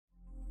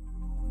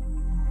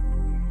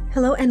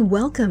Hello and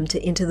welcome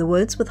to Into the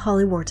Woods with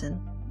Holly Wharton.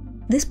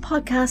 This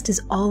podcast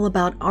is all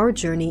about our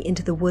journey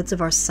into the woods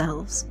of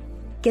ourselves,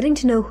 getting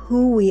to know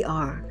who we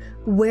are,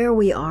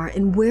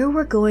 and where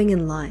we're going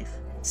in life,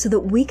 so that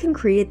we can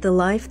create the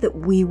life that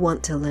we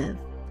want to live.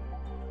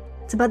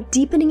 It's about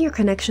deepening your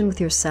connection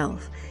with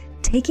yourself,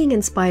 taking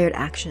inspired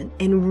action,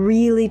 and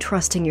really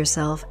trusting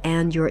yourself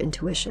and your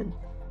intuition.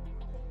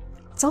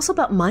 It's also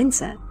about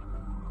mindset.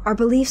 Our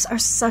beliefs are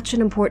such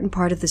an important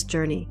part of this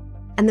journey.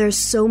 And there are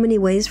so many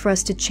ways for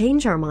us to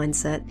change our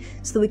mindset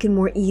so that we can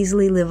more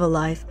easily live a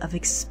life of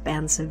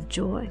expansive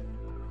joy.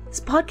 This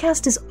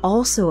podcast is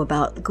also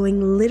about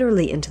going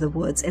literally into the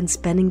woods and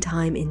spending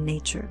time in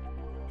nature,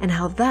 and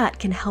how that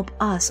can help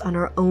us on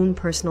our own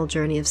personal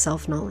journey of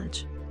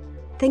self-knowledge.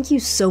 Thank you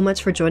so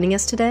much for joining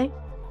us today.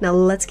 Now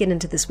let's get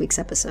into this week's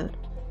episode.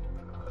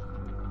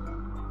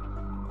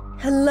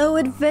 Hello,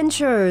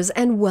 adventurers,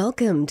 and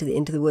welcome to the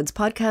Into the Woods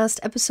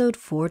podcast, episode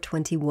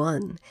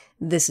 421.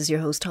 This is your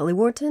host, Holly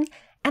Wharton,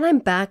 and I'm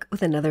back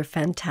with another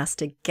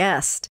fantastic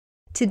guest.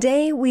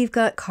 Today, we've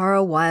got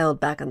Cara Wilde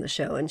back on the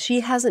show, and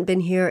she hasn't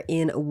been here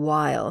in a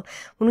while.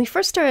 When we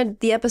first started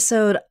the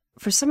episode,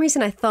 for some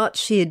reason, I thought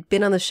she had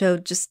been on the show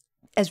just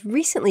as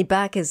recently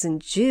back as in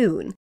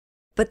June.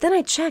 But then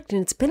I checked,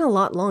 and it's been a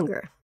lot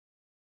longer.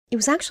 It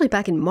was actually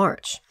back in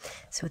March,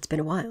 so it's been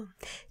a while.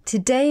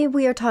 Today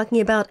we are talking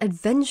about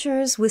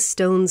adventures with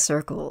stone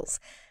circles.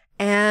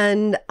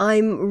 And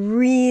I'm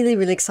really,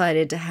 really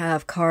excited to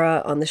have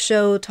Cara on the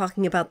show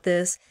talking about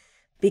this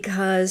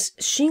because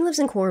she lives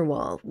in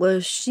Cornwall,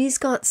 where she's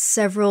got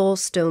several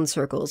stone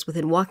circles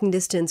within walking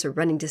distance or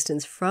running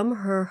distance from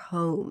her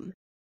home.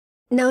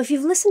 Now, if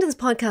you've listened to this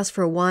podcast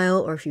for a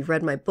while, or if you've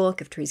read my book,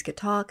 If Trees Could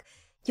Talk,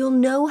 you'll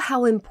know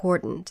how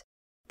important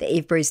the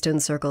Avebury Stone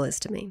Circle is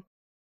to me.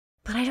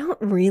 But I don't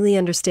really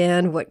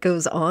understand what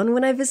goes on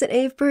when I visit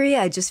Avebury.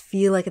 I just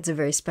feel like it's a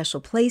very special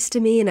place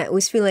to me, and I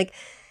always feel like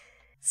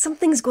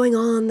something's going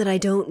on that I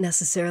don't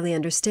necessarily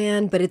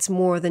understand, but it's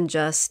more than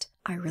just,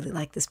 I really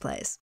like this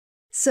place.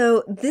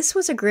 So this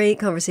was a great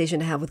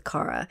conversation to have with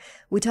Cara.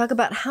 We talk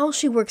about how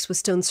she works with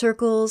stone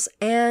circles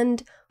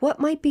and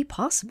what might be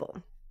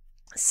possible.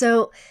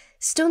 So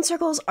stone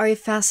circles are a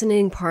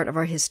fascinating part of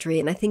our history,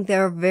 and I think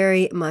they're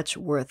very much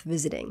worth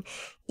visiting,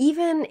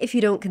 even if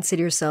you don't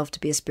consider yourself to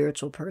be a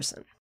spiritual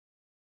person.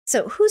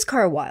 So who's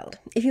Cara Wilde?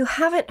 If you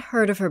haven't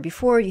heard of her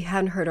before, you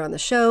haven't heard her on the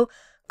show,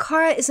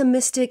 Cara is a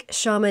mystic,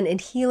 shaman, and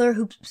healer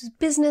whose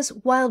business,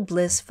 Wild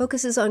Bliss,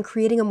 focuses on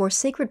creating a more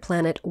sacred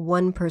planet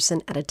one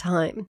person at a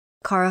time.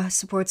 Cara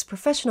supports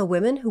professional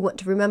women who want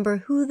to remember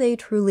who they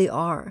truly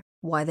are,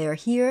 why they are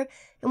here,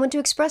 and want to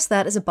express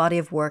that as a body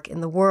of work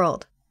in the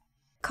world.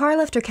 Cara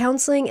left her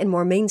counseling and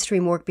more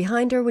mainstream work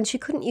behind her when she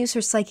couldn't use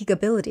her psychic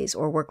abilities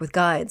or work with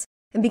guides,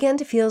 and began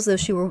to feel as though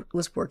she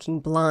was working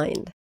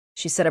blind.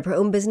 She set up her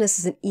own business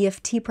as an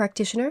EFT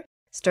practitioner,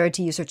 started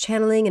to use her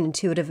channeling and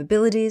intuitive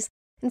abilities,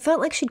 and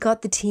felt like she'd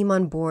got the team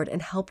on board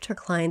and helped her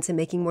clients in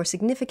making more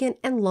significant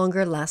and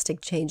longer-lasting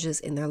changes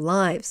in their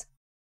lives.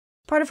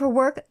 Part of her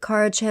work,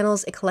 Cara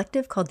channels a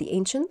collective called the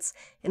Ancients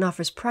and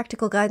offers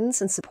practical guidance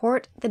and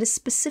support that is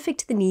specific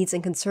to the needs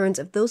and concerns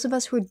of those of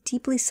us who are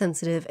deeply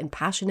sensitive and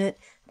passionate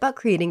about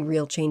creating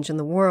real change in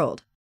the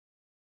world.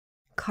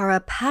 Cara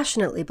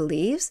passionately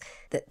believes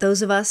that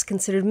those of us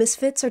considered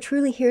misfits are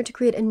truly here to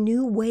create a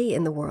new way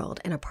in the world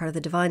and are part of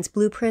the divine's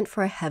blueprint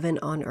for a heaven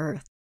on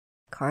earth.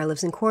 Cara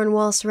lives in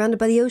Cornwall, surrounded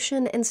by the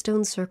ocean and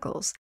stone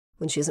circles.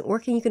 When she isn't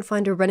working, you can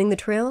find her running the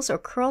trails or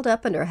curled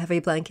up under a heavy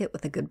blanket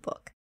with a good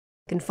book.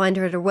 You can find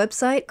her at her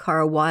website,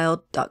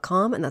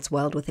 carawilde.com, and that's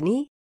wild with an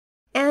E,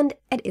 and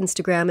at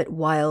Instagram at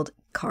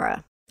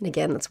wildcara. And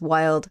again, that's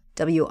wild,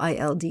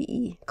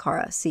 W-I-L-D-E,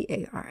 Cara,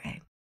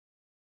 C-A-R-A.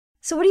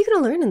 So what are you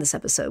going to learn in this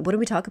episode? What do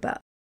we talk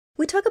about?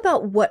 We talk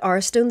about what are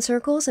stone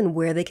circles and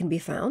where they can be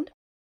found,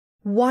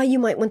 why you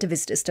might want to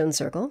visit a stone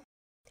circle,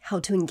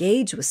 how to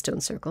engage with stone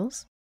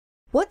circles,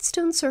 what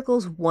stone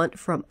circles want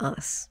from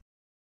us,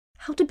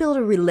 how to build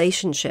a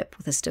relationship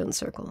with a stone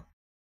circle,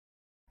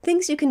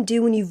 things you can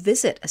do when you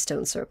visit a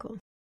stone circle.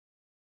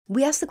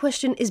 We ask the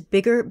question, is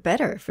bigger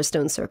better for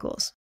stone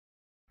circles?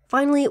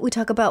 Finally, we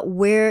talk about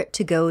where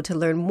to go to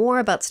learn more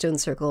about stone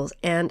circles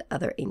and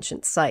other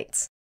ancient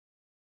sites.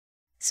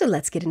 So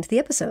let's get into the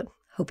episode.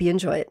 Hope you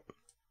enjoy it.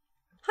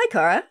 Hi,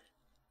 Cara.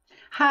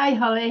 Hi,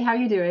 Holly. How are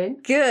you doing?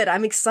 Good.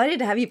 I'm excited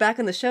to have you back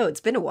on the show. It's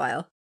been a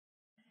while.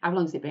 How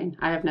long's it been?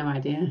 I have no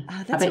idea.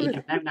 I bet you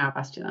don't know now I've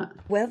asked you that.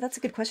 Well, that's a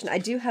good question. I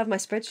do have my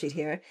spreadsheet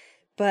here,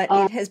 but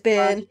it has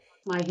been...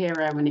 my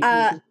hero when it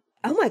comes to...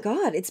 Oh my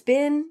God, it's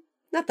been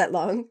not that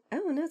long.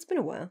 Oh no, it's been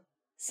a while.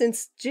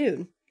 Since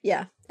June.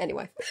 Yeah,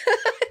 anyway.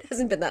 It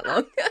hasn't been that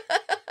long.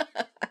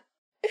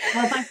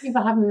 Well, thank you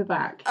for having me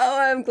back. Oh,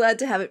 I'm glad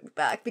to have it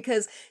back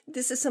because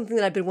this is something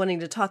that I've been wanting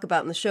to talk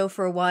about in the show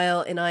for a while,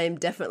 and I am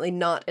definitely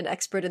not an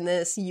expert in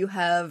this. You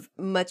have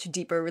much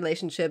deeper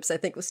relationships, I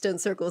think, with stone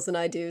circles than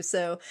I do,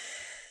 so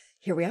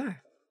here we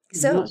are.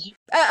 So,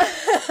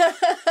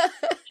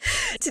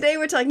 today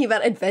we're talking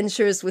about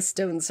adventures with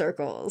stone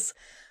circles.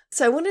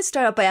 So I want to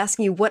start out by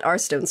asking you, what are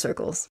stone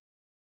circles?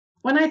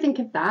 When I think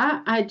of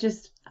that, I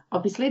just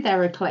obviously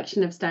they're a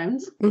collection of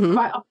stones. Mm-hmm.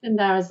 Quite often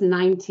there is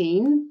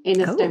 19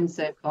 in a stone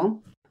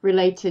circle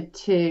related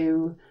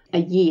to a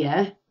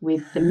year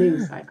with the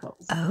moon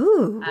cycles.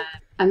 Oh.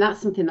 And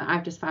that's something that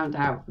I've just found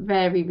out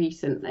very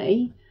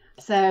recently.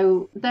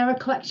 So they're a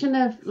collection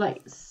of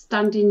like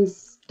standing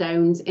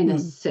stones in a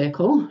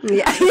circle.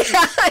 Yeah,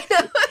 I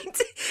know.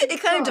 It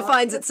kind of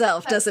defines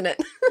itself, doesn't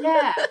it?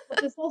 Yeah,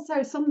 but there's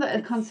also some that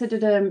are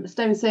considered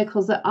stone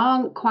circles that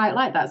aren't quite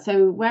like that.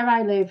 So where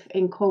I live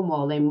in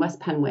Cornwall in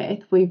West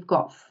Penwith, we've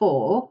got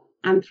 4,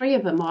 and 3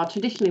 of them are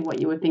traditionally what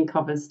you would think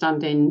of as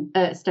standing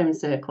stone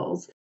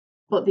circles.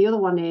 But the other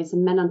one is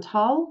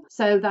Menontal.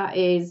 So that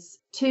is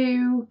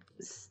 2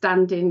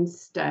 standing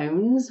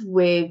stones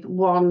with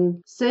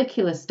 1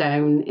 circular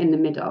stone in the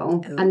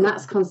middle. Ooh. And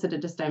that's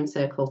considered a stone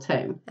circle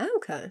too.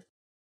 Okay.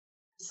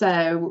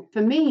 So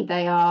for me,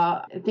 they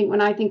are, I think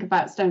when I think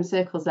about stone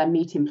circles, they're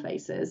meeting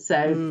places. So,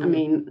 I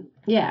mean,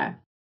 yeah.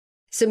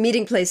 So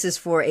meeting places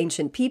for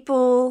ancient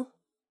people,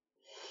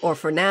 or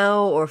for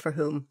now, or for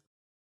whom?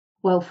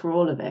 Well, for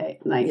all of it.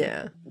 Like,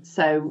 yeah.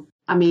 So,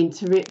 I mean,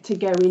 to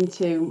go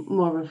into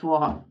more of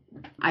what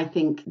I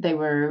think they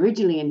were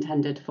originally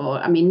intended for,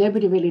 I mean,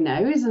 nobody really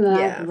knows. And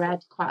I've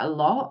read quite a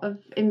lot of,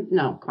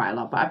 not quite a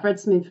lot, but I've read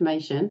some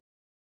information.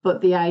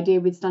 But the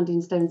idea with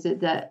standing stones is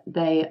that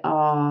they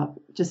are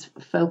just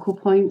focal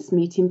points,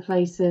 meeting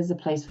places, a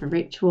place for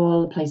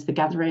ritual, a place for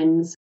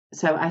gatherings.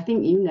 So I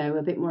think you know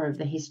a bit more of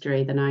the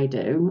history than I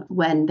do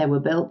when they were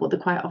built, but they're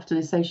quite often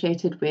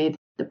associated with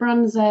the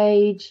Bronze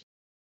Age,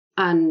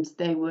 and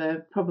they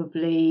were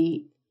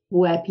probably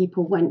where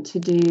people went to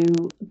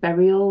do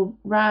burial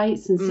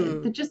rites, and so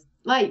they're just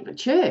like a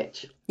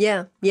church.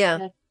 Yeah.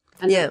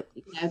 And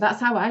that's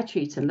how I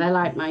treat them. They're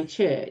like my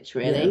church,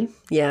 really.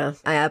 Yeah,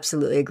 I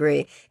absolutely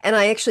agree. And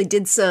I actually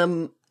did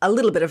a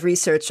little bit of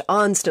research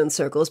on stone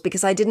circles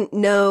because I didn't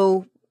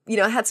know,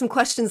 I had some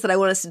questions that I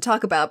wanted us to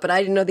talk about, but I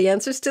didn't know the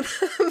answers to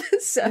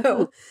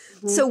them.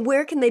 So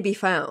where can they be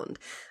found?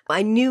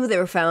 I knew they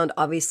were found,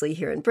 obviously,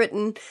 here in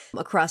Britain,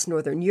 across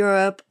Northern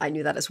Europe. I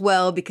knew that as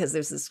well because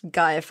there's this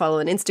guy I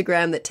follow on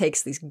Instagram that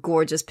takes these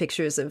gorgeous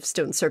pictures of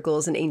stone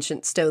circles and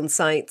ancient stone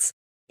sites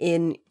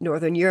in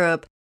Northern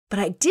Europe. But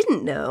I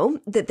didn't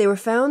know that they were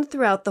found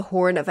throughout the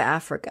Horn of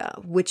Africa,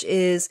 which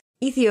is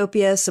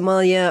Ethiopia,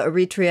 Somalia,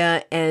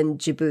 Eritrea, and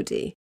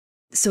Djibouti.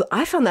 So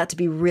I found that to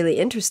be really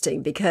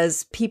interesting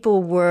because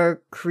people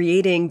were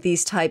creating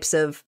these types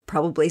of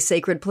probably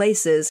sacred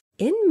places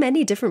in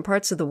many different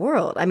parts of the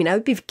world. I mean, I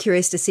would be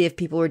curious to see if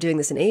people were doing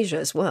this in Asia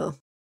as well.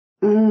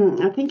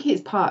 I think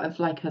it's part of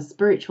like a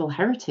spiritual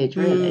heritage,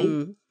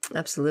 really.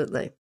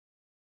 Absolutely.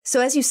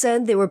 So as you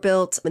said, they were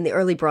built in the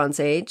early Bronze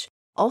Age.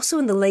 Also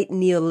in the late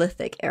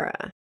Neolithic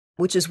era,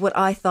 which is what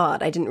I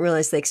thought. I didn't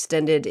realize they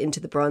extended into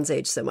the Bronze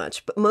Age so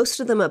much. But most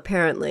of them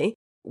apparently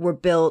were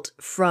built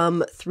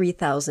from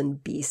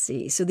 3000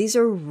 BC. So these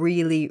are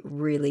really,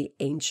 really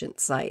ancient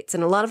sites.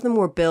 And a lot of them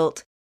were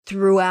built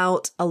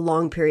throughout a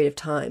long period of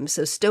time.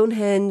 So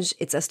Stonehenge,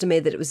 it's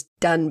estimated that it was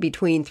done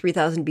between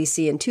 3000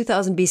 BC and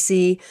 2000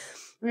 BC.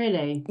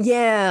 Really?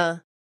 Yeah.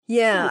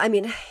 I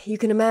mean, you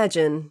can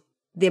imagine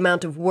the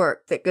amount of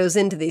work that goes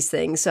into these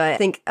things. So I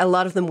think a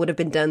lot of them would have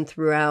been done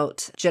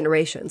throughout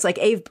generations, like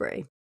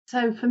Avebury.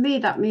 So for me,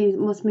 that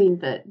must mean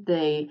that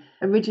the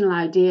original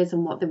ideas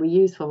and what they were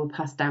used for were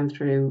passed down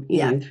through,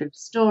 through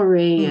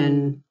story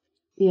and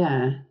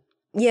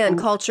and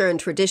culture and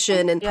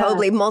tradition and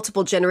probably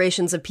multiple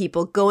generations of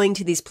people going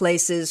to these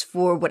places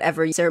for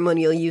whatever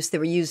ceremonial use they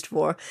were used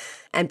for.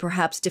 And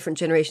perhaps different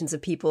generations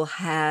of people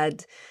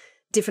had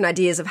different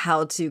ideas of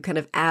how to kind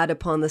of add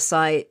upon the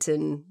site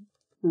and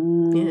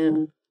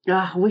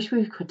I wish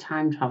we could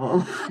time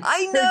travel.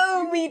 I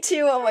know, me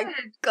too. Oh my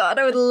God,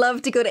 I would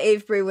love to go to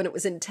Avebury when it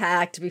was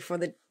intact before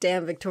the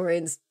damn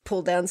Victorians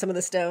pulled down some of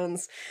the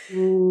stones.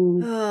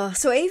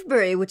 So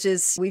Avebury, which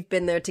is, we've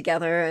been there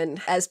together,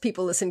 and as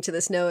people listening to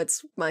this know,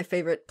 it's my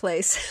favorite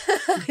place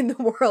in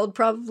the world,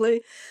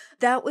 probably.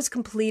 That was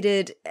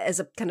completed as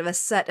a kind of a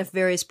set of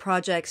various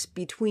projects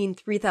between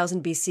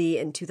 3000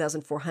 BC and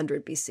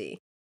 2400 BC.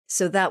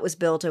 So that was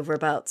built over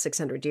about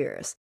 600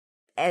 years.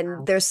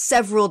 And there's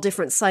several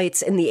different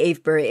sites in the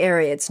Avebury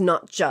area. It's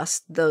not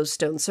just those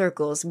stone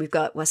circles. We've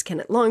got West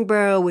Kennet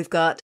Longbarrow. We've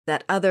got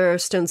that other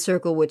stone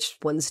circle, which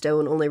one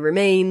stone only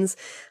remains.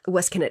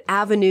 West Kennet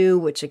Avenue,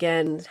 which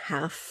again,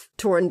 half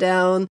torn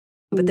down.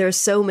 But there's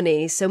so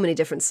many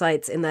different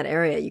sites in that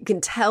area. You can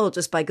tell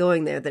just by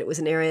going there that it was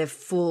an area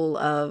full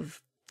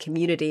of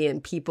community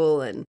and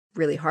people and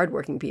really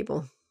hardworking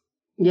people.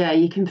 Yeah,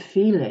 you can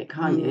feel it,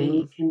 can't you?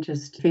 You can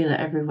just feel it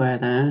everywhere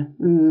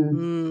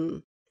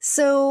there.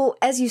 So,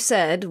 as you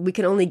said, we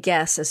can only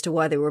guess as to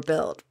why they were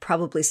built.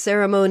 Probably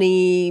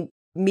ceremony,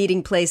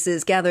 meeting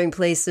places, gathering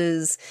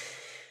places.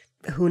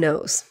 Who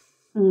knows?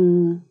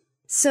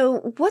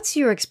 So, what's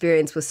your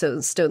experience with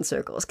stone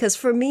circles? Because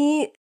for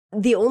me,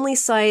 the only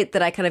site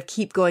that I kind of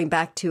keep going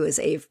back to is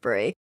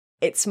Avebury.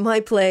 it's my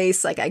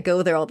place. Like I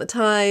go there all the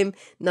time,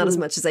 not as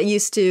much as I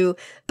used to.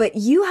 But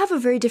you have a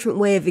very different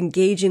way of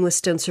engaging with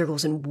stone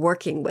circles and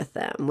working with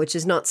them, which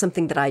is not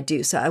something that I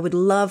do. So I would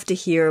love to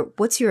hear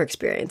what's your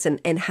experience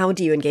and how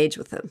do you engage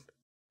with them?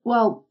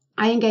 Well,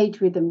 I engage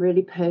with them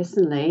really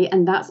personally.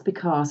 And that's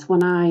because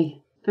when I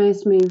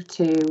first moved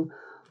to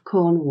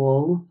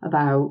Cornwall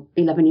about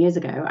 11 years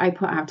ago, I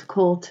put out a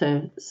call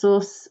to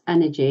Source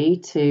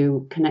Energy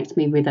to connect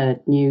me with a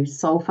new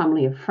soul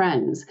family of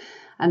friends.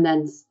 And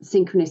then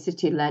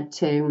synchronicity led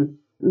to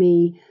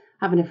me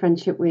having a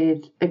friendship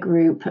with a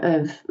group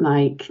of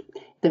like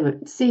the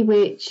sea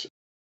witch,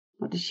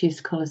 what did she used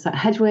to call us? That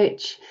hedge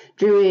witch,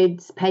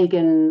 druids,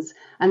 pagans,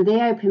 and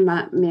they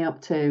opened me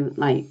up to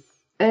like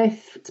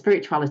earth-based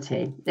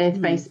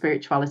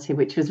spirituality,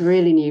 which was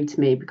really new to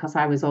me because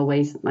I was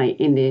always like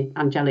in the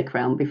angelic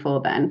realm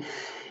before then.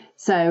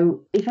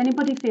 So if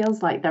anybody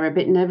feels like they're a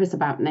bit nervous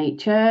about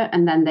nature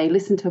and then they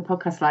listen to a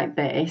podcast like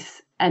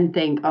this and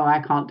think, oh, I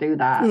can't do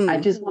that, I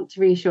just want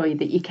to reassure you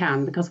that you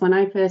can, because when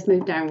I first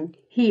moved down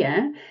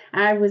here,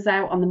 I was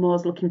out on the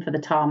moors looking for the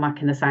tarmac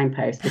and the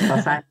signpost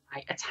because I'm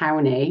like a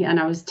townie and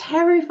I was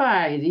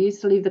terrified. I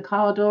used to leave the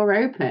car door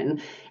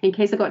open in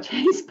case I got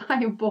chased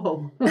by a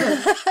bull.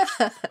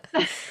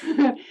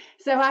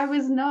 So I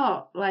was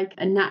not like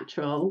a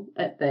natural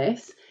at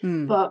this,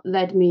 but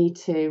led me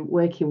to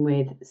working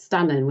with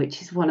Stannon,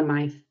 which is one of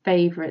my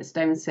favourite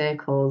stone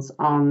circles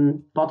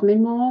on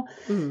Bodmin Moor.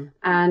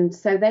 And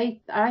so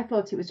I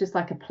thought it was just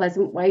like a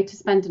pleasant way to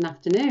spend an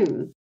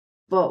afternoon.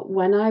 But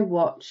when I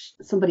watched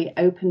somebody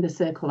open the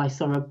circle, I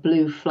saw a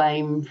blue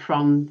flame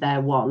from their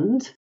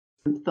wand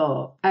and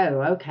thought,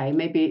 oh, okay,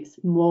 maybe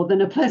it's more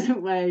than a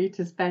pleasant way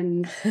to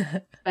spend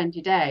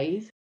your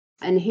days.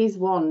 And his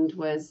wand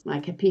was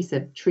like a piece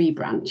of tree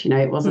branch,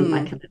 it wasn't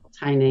like a little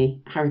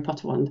tiny Harry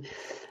Potter wand.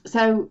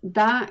 So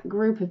that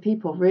group of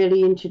people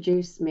really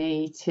introduced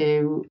me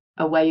to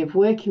a way of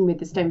working with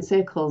the stone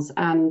circles.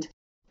 And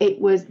it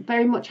was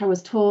very much, I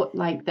was taught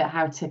like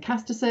how to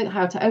cast a circle,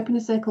 how to open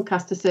a circle,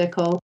 cast a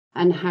circle,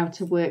 and how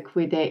to work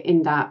with it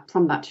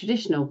from that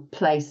traditional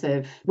place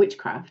of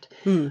witchcraft.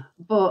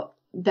 But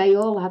they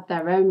all had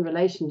their own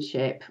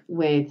relationship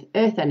with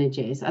earth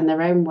energies and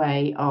their own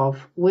way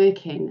of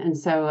working. And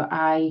so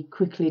I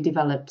quickly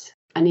developed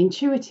an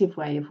intuitive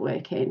way of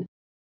working.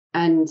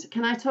 And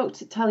can I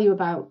tell you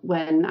about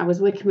when I was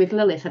working with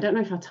Lilith? I don't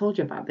know if I told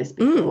you about this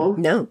before.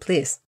 No,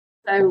 please.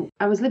 So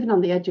I was living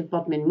on the edge of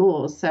Bodmin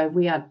Moors. So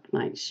we had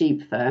like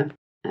sheep for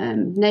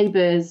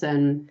neighbours,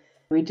 and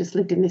we just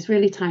lived in this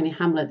really tiny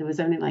hamlet. There was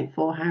only like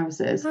 4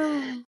 houses.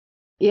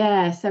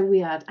 Yeah, so we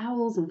had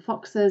owls and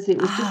foxes.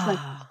 It was just like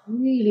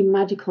really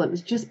magical. It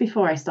was just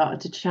before I started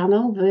to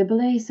channel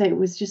verbally. So it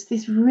was just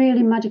this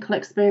really magical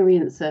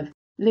experience of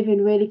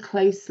living really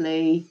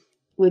closely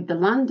with the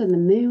land and the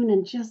moon,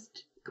 and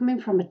just coming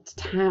from a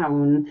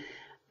town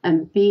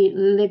and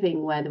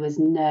living where there was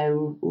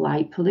no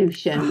light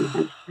pollution,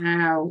 and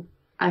how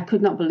I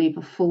could not believe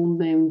a full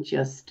moon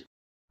just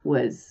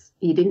was,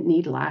 you didn't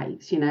need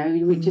lights,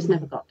 it just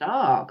never got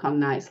dark on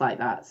nights like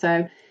that.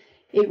 So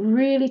it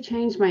really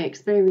changed my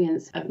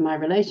experience of my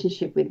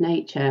relationship with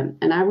nature.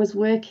 And I was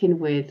working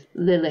with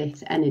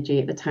Lilith energy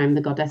at the time,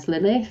 the goddess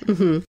Lilith.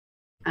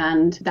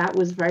 And that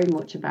was very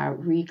much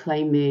about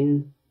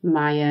reclaiming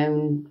my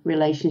own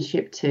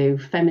relationship to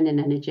feminine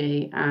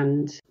energy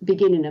and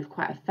beginning of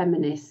quite a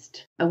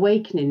feminist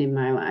awakening in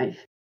my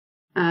life.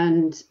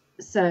 And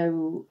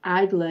so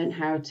I'd learned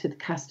how to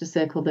cast a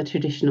circle the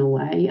traditional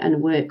way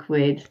and work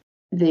with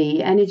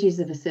the energies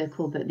of a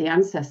circle that the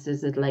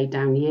ancestors had laid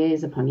down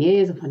years upon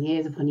years upon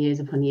years upon years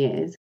upon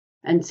years,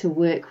 and to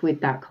work with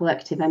that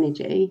collective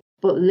energy.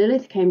 But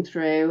Lilith came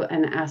through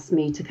and asked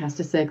me to cast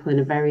a circle in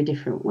a very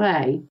different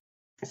way.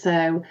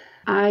 So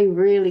I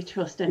really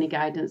trust any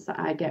guidance that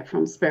I get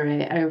from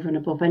spirit over and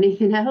above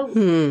anything else,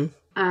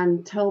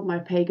 and told my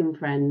pagan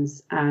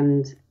friends,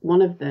 and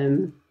one of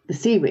them, the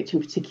sea witch in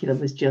particular,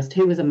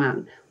 who was a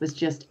man, was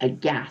just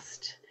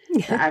aghast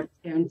that I was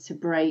going to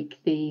break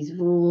these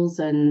rules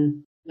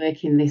and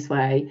work in this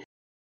way,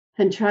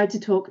 and tried to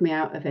talk me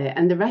out of it.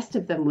 And the rest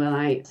of them were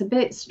like, it's a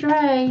bit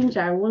strange,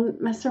 I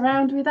wouldn't mess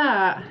around with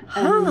that.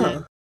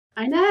 And,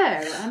 I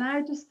know. And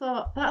I just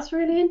thought, that's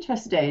really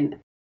interesting.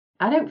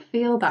 I don't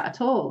feel that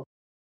at all.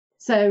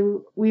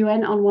 So we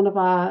went on one of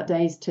our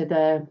days to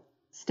the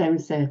stone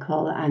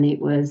circle, and it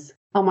was,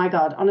 oh my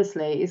God,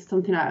 honestly, it's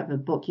something out of a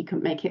book. You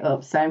couldn't make it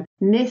up. So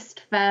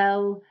mist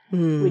fell.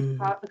 We'd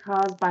parked the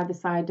cars by the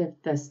side of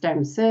the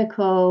stone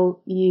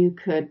circle. You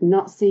could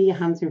not see your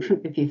hands in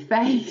front of your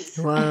face.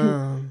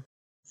 Wow.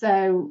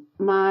 So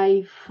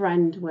my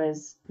friend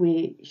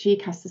she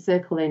cast the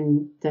circle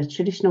in the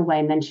traditional way,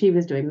 and then she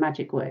was doing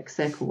magic work,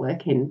 circle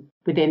work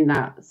within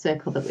that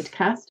circle that we'd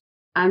cast.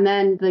 And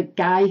then the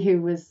guy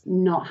who was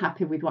not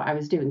happy with what I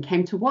was doing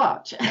came to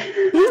watch.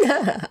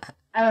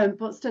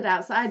 But stood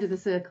outside of the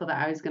circle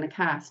that I was going to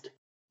cast.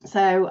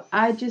 So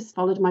I just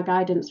followed my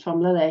guidance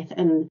from Lilith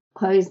and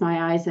closed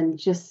my eyes and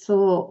just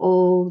saw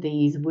all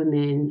these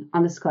women,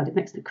 honest God, it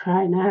makes me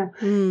cry now,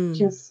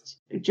 just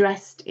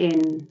dressed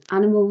in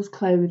animals'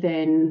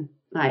 clothing,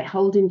 like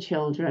holding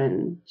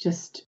children,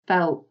 just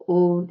felt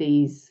all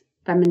these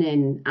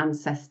feminine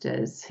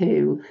ancestors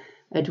who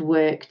had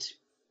worked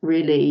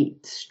really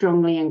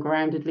strongly and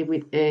groundedly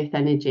with earth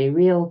energy,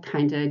 real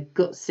kind of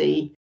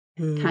gutsy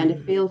kind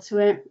of feel to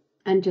it,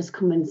 and just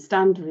come and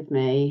stand with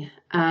me.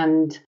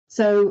 And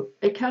so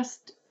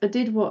I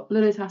did what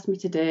Lilith asked me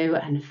to do,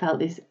 and felt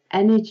this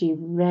energy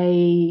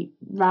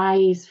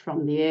rise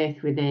from the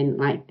earth within,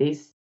 like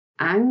this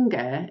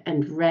anger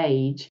and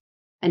rage.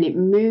 And it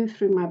moved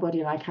through my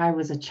body like I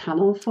was a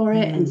channel for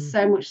it. And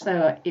so much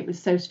so, it was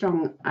so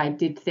strong, I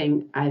think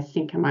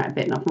I might have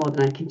bitten off more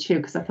than I can chew,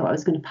 because I thought I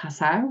was going to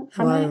pass out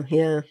from it.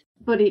 Yeah.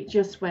 But it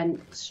just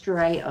went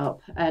straight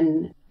up,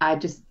 and I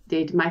just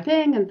did my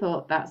thing and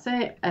thought, that's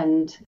it.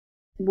 And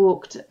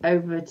walked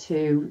over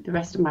to the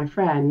rest of my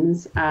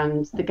friends,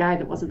 and the guy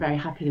that wasn't very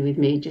happy with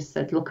me just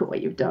said, look at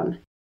what you've done.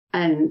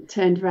 And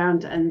turned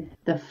around, and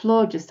the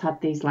floor just had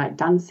these like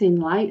dancing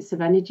lights of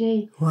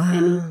energy. Wow.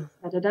 And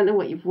he said, I don't know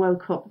what you've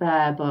woke up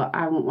there, but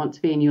I won't want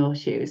to be in your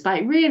shoes.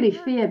 Like really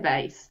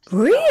fear-based.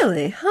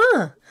 Really?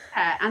 Huh?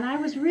 Yeah, and I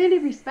was really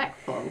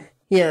respectful.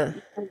 Yeah.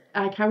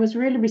 Like I was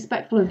really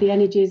respectful of the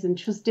energies and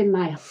trusting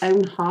my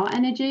own heart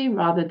energy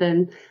rather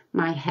than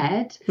my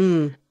head.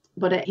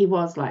 But he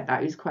was like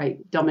that. He was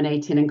quite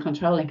dominating and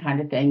controlling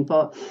kind of thing.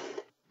 But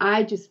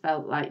I just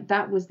felt like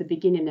that was the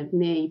beginning of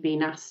me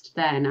being asked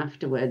then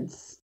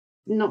afterwards,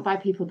 not by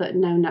people that had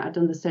known that I'd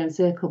done the stone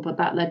circle, but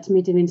that led to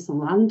me doing some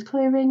land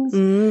clearings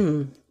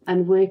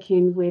and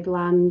working with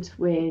land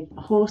with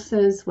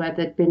horses where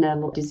there'd been a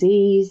lot of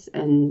disease,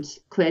 and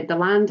cleared the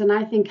land. And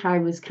I think I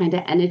was kind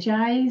of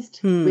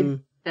energized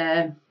with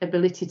the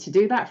ability to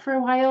do that for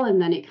a while,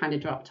 and then it kind of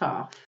dropped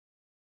off.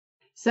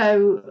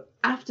 So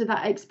after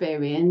that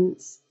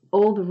experience,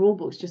 all the rule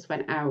books just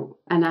went out,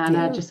 and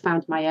I just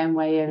found my own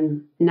way.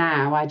 And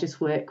now I just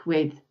work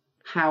with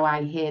how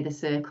I hear the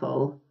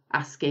circle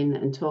asking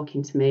and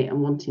talking to me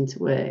and wanting to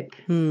work.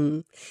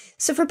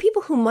 So for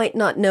people who might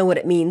not know what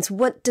it means,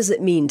 what does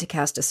it mean to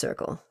cast a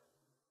circle?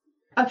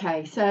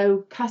 Okay,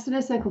 so casting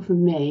a circle for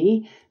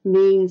me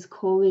means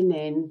calling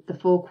in the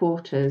 4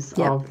 quarters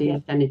of the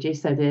earth energy.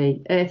 So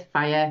the earth,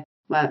 fire,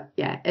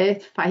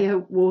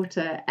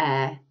 water,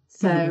 air.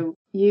 So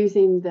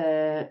using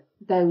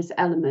those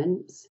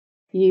elements,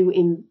 you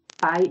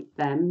invite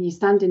them, you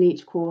stand in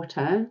each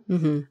quarter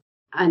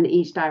and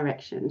each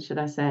direction, should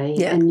I say,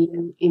 and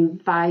you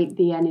invite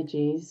the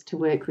energies to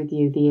work with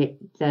you,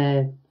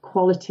 the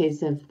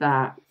qualities of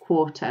that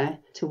quarter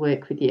to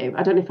work with you.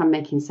 I don't know if I'm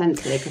making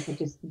sense here, because I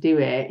just do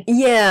it.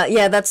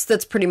 Yeah,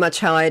 that's pretty much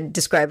how I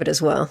describe it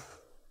as well.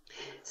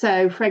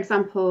 So, for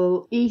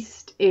example,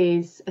 east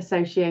is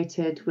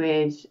associated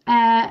with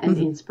air and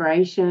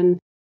inspiration.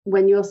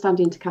 When you're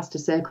standing to cast a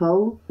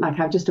circle, like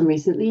I've just done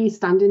recently, you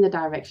stand in the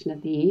direction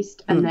of the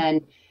east, and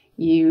then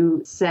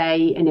you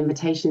say an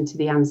invitation to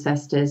the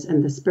ancestors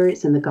and the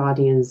spirits and the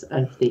guardians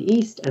of the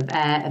east, of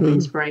air, of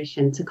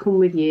inspiration, to come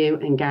with you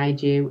and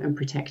guide you and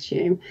protect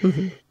you.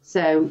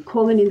 So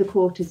calling in the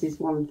quarters is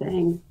one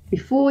thing.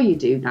 Before you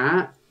do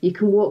that, you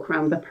can walk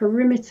around the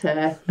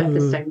perimeter of the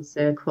stone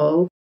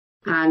circle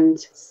and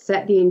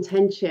set the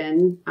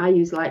intention. I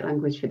use light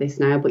language for this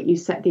now, but you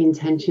set the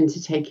intention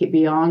to take it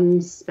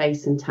beyond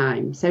space and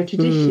time. So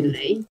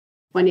traditionally,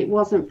 when it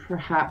wasn't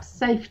perhaps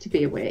safe to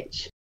be a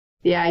witch,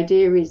 the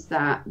idea is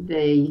that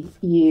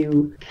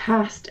you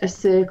cast a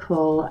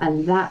circle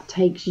and that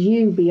takes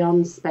you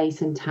beyond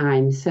space and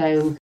time.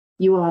 So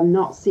you are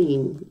not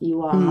seen.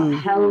 You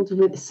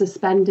are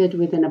suspended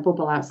within a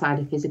bubble outside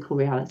of physical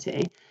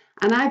reality.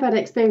 And I've had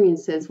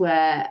experiences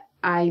where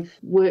I've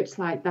worked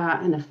like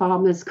that, and the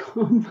farmers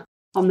come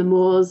on the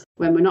moors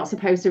when we're not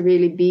supposed to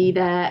really be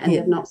there, and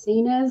they've not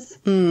seen us.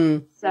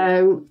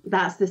 So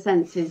that's the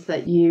sense, is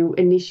that you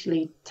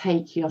initially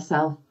take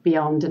yourself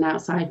beyond and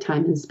outside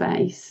time and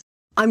space.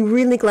 I'm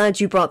really glad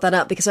you brought that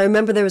up, because I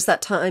remember there was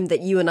that time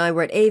that you and I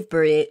were at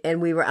Avebury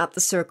and we were at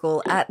the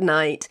circle at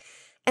night,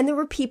 and there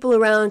were people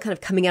around kind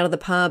of coming out of the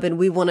pub, and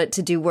we wanted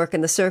to do work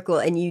in the circle,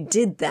 and you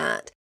did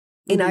that.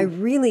 And I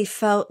really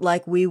felt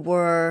like we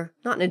were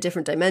not in a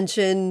different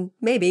dimension,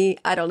 maybe,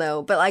 I don't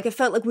know, but like it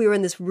felt like we were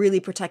in this really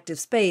protective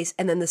space.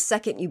 And then the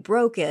second you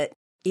broke it,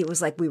 it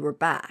was like we were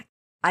back.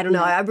 I don't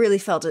know. I really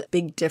felt a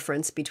big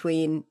difference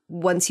between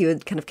once you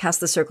had kind of cast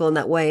the circle in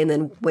that way and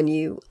then when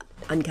you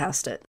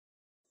uncast it.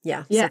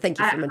 Yeah. So thank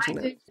you for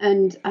mentioning that.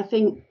 And I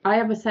think I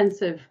have a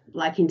sense of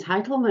like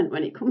entitlement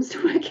when it comes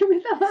to working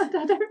with the land.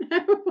 I don't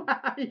know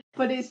why,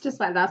 but it's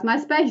just like, that's my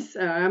space. So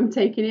I'm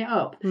taking it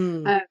up.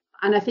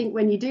 And I think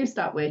when you do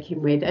start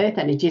working with earth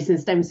energies and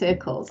stone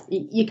circles,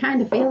 you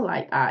kind of feel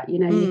like that, you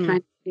know, you kind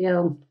of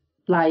feel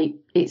like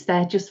it's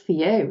there just for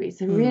you. It's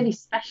a really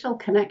special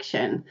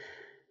connection.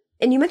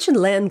 And you mentioned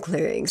land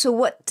clearing. So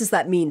what does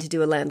that mean to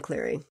do a land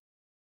clearing?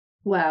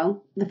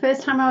 Well, the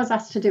first time I was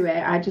asked to do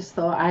it, I just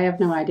thought, I have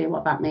no idea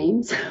what that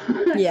means.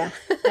 Yeah.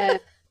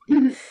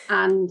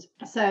 And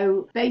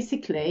so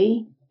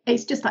basically,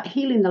 it's just like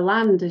healing the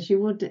land as you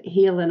would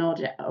heal an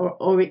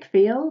auric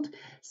field.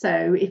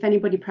 So if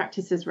anybody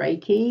practices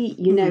Reiki,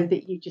 you know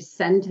that you just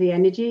send the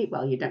energy.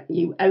 Well,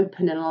 you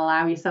open and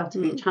allow yourself to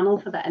be a channel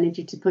for that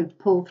energy to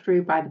pull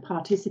through by the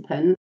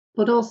participant.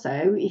 But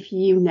also, if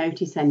you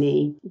notice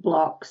any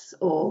blocks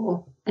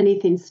or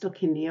anything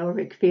stuck in the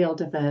auric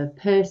field of a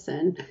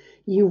person,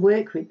 you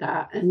work with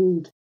that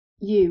and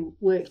you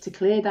work to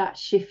clear that,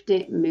 shift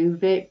it,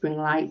 move it, bring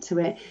light to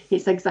it.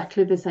 It's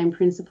exactly the same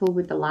principle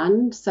with the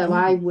land. So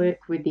I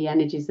work with the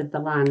energies of the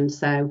land.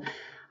 So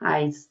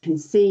I can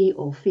see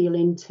or feel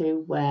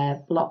into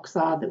where blocks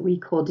are that we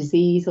call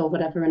disease or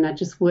whatever, and I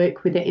just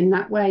work with it in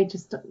that way,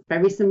 just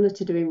very similar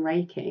to doing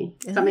Reiki.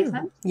 Does that make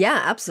sense? Yeah,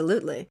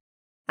 absolutely.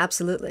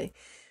 Absolutely.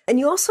 And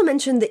you also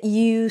mentioned that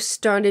you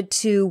started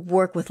to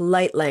work with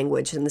light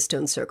language in the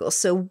stone circles.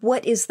 So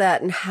what is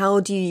that and how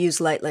do you use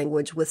light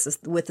language with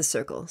the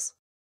circles?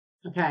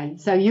 Okay,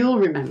 so you'll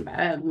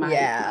remember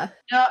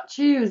not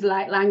choose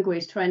light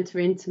language to enter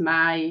into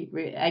my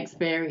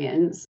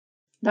experience.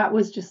 That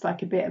was just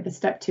like a bit of a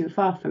step too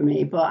far for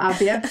me, but I'll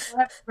be ever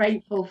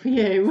grateful for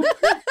you.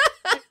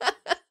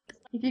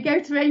 If you go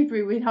to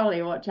Avebury with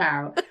Holly, watch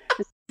out.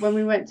 When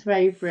we went to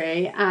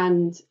Avebury,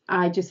 and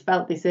I just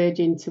felt this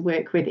urging to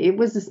work with it.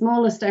 Was a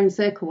smaller stone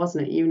circle,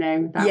 wasn't it? You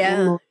know,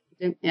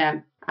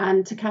 that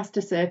and to cast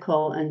a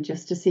circle and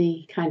just to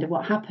see kind of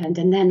what happened,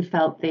 and then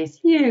felt this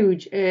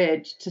huge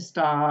urge to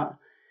start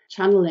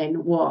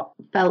channeling what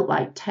felt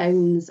like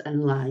tones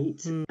and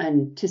light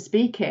and to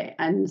speak it.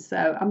 And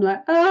so I'm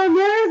like, oh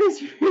no,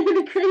 there's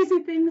really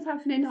crazy things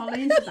happening,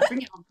 Holly. And she's like,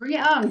 bring it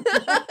on.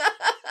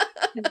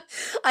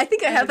 I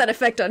think I have that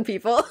effect on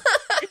people.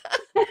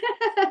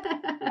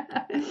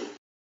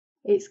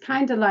 It's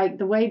kind of like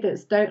the way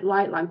that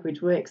light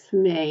language works for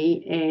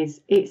me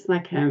is it's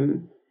like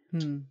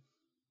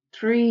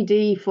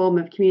 3D form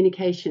of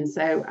communication.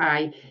 So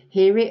I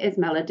hear it as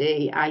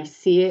melody, I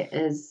see it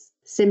as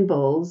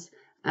symbols,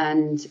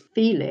 and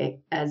feel it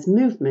as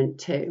movement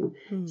too.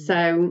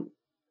 So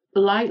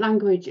light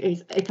language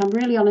is, if I'm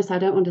really honest, I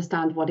don't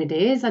understand what it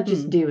is. I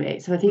just do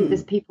it. So I think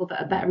there's people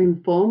that are better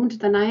informed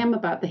than I am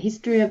about the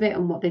history of it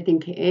and what they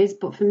think it is.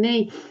 But for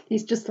me,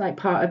 it's just like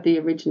part of the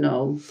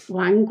original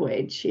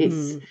language.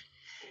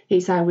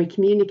 It's how we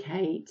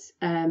communicate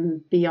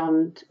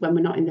beyond when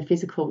we're not in the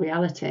physical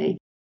reality.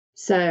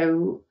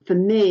 So for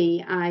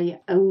me, I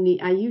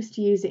used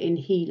to use it in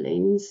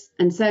healings.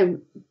 And so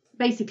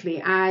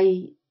basically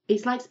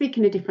it's like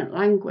speaking a different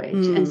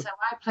language. And so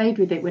I played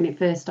with it when it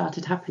first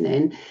started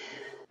happening,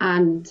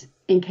 and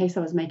in case I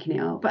was making it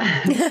up.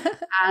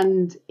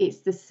 And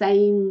it's the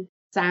same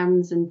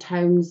sounds and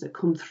tones that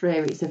come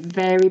through. It's a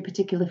very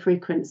particular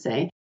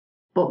frequency.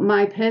 But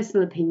my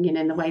personal opinion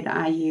and the way that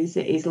I use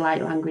it is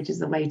light language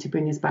is a way to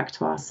bring us back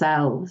to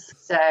ourselves.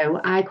 So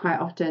I quite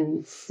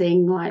often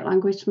sing light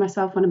language to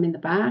myself when I'm in the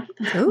bath.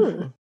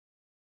 Ooh.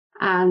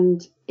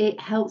 And it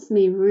helps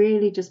me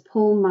really just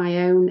pull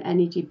my own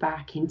energy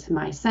back into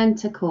my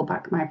center, call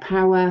back my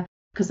power.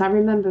 Because I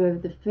remember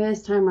the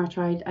first time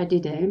I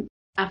did it,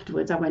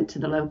 afterwards I went to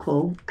the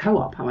local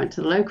co-op, I went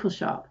to the local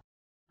shop.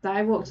 So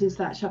I walked into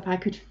that shop, I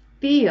could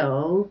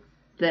feel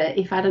that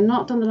if I'd have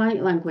not done the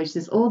light language,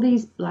 there's all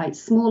these like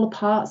smaller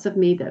parts of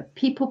me that are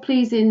people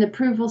pleasing,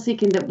 approval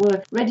seeking, that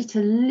were ready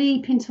to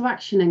leap into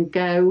action and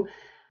go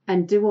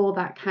and do all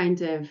that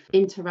kind of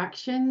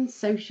interaction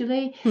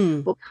socially.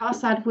 But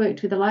because I'd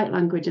worked with the light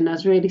language and I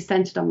was really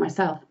centered on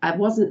myself, I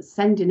wasn't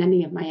sending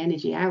any of my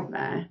energy out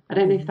there. I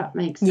don't know if that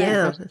makes sense.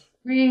 Yeah. I was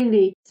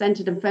really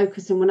centered and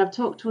focused. And when I've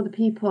talked to other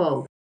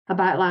people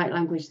about light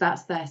language,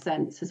 that's their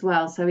sense as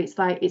well. So it's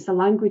like, it's a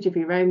language of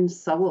your own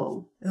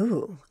soul.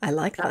 Ooh, I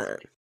like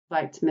that.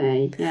 Like to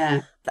me,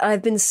 yeah.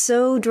 I've been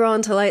so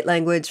drawn to light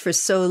language for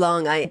so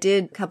long. I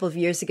did a couple of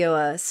years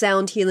ago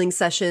sound healing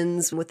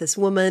sessions with this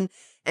woman,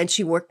 and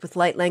she worked with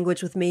light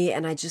language with me,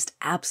 and I just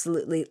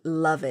absolutely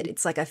love it.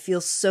 It's like I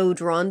feel so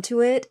drawn to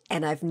it,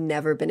 and I've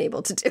never been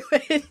able to do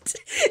it.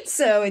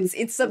 So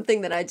it's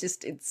something that I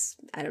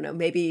don't know,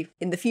 maybe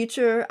in the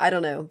future, I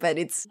don't know, but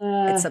it's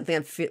something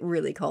I'm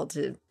really called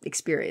to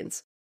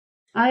experience.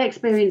 I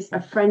experienced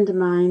a friend of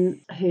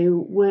mine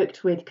who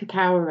worked with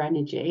cacao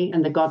energy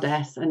and the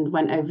goddess and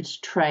went over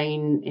to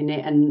train in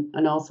it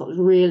and all sorts,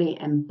 really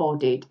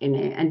embodied in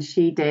it. And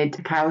she did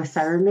cacao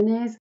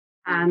ceremonies,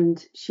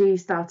 and she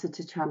started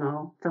to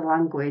channel the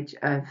language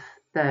of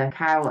the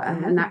cacao,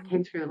 and that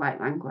came through light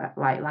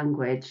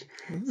language.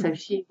 So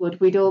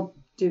we'd all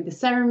do the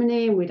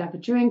ceremony and we'd have a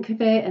drink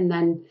of it. And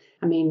then,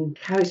 I mean,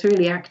 cacao is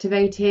really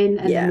activating.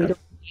 And then we'd all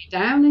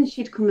down and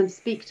she'd come and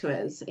speak to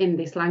us in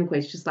this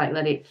language, just like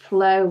let it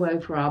flow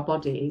over our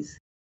bodies,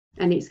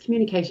 and it's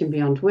communication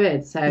beyond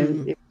words.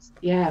 So it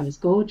was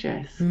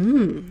gorgeous.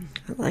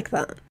 I like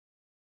that.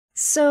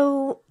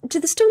 So do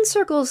the stone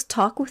circles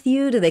talk with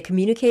you? Do they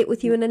communicate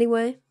with you in any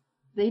way?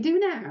 They do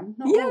now,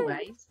 not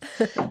always.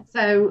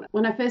 So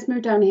when I first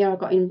moved down here, I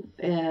got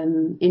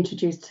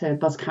introduced to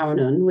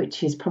Boscawen,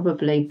 which is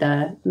probably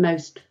the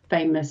most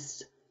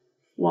famous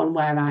one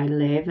where I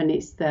live, and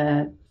it's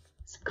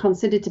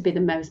considered to be the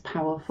most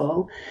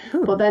powerful.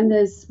 But then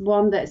there's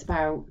one that's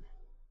about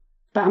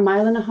about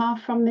 1.5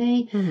 miles from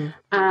me. Mm-hmm.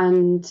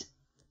 And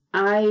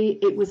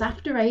it was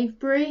after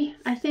Avebury,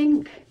 I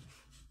think.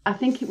 I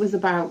think it was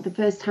about the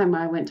first time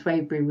I went to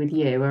Avebury with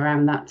you,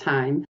 around that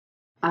time.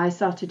 I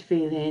started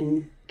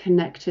feeling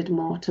connected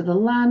more to the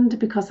land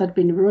because I'd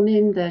been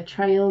running the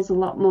trails a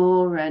lot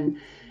more and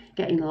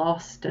getting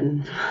lost,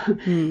 and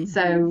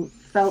so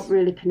felt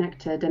really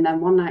connected. And then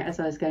one night as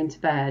I was going to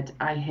bed,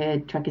 I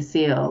heard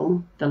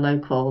Tregasil, the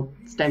local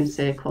stone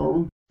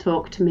circle,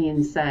 talk to me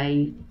and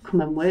say,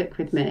 come and work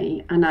with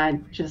me. And I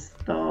just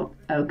thought,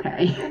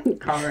 okay,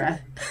 Cara.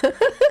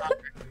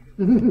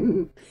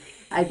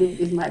 I think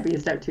this might be a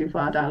step too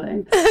far,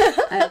 darling.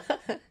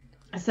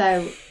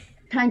 So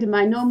kind of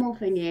my normal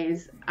thing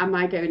is, am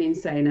I going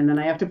insane? And then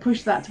I have to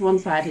push that to one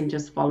side and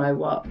just follow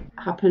what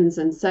happens.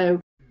 And so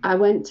I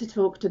went to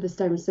talk to the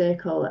stone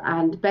circle,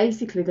 and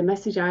basically the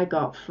message I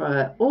got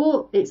for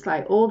it's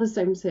like all the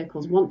stone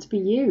circles want to be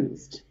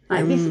used.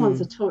 Like this one's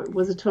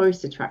was a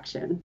tourist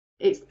attraction.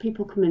 It's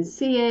people come and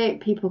see it,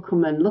 people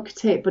come and look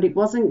at it, but it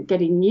wasn't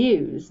getting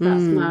used.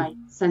 That's my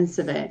sense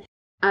of it.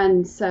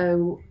 And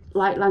so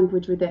light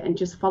language with it and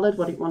just followed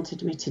what it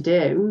wanted me to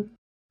do,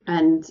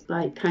 and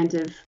like kind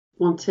of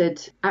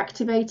wanted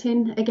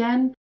activating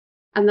again.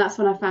 And that's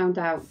when I found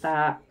out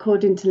that,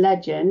 according to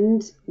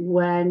legend,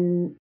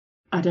 when,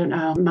 I don't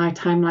know my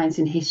timelines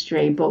in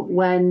history, but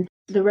when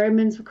the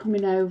Romans were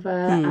coming over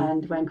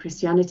and when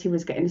Christianity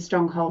was getting a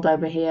stronghold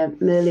over here,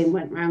 Merlin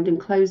went round and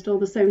closed all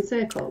the stone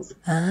circles.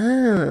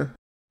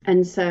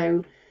 And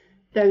so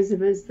those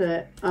of us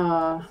that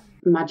are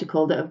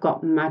magical, that have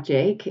got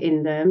magic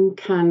in them,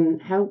 can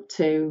help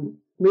to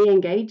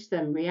re-engage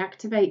them,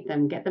 reactivate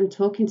them, get them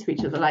talking to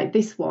each other. Like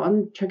this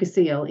one,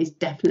 Tregasil, is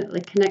definitely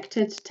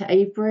connected to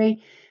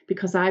Avebury,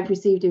 because I've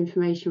received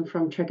information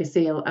from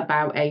Tregasil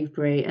about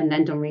Avebury and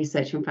then done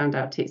research and found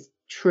out it's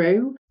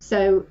true.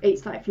 So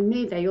it's like, for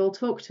me, they all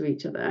talk to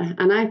each other.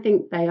 And I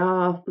think they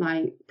are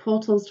like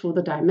portals to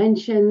other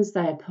dimensions.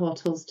 They're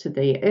portals to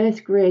the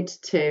earth grid,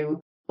 to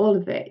all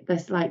of it.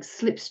 There's like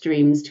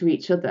slipstreams to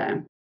each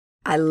other.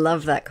 I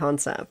love that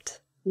concept.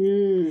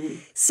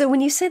 So when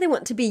you say they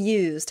want to be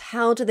used,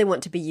 how do they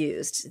want to be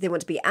used? They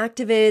want to be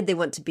activated? They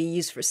want to be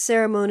used for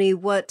ceremony?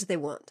 What do they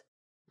want?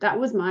 That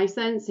was my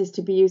sense, is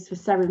to be used for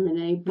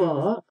ceremony.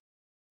 But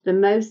the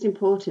most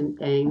important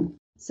thing,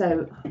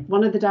 so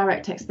one of the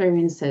direct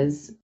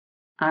experiences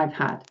I've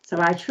had, so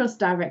I trust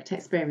direct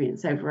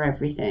experience over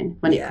everything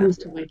when it comes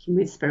to working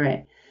with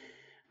spirit.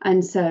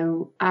 And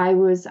so I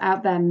was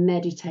out there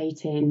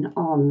meditating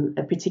on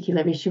a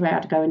particular issue I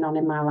had going on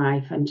in my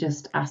life and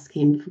just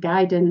asking for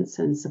guidance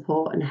and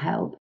support and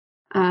help,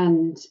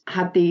 and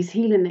had these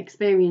healing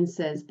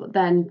experiences, but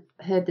then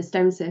heard the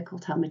stone circle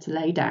tell me to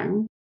lay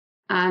down.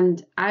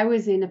 And I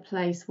was in a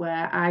place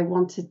where I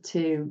wanted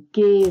to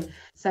give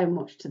so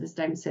much to the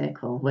stone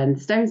circle. When the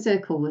stone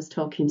circle was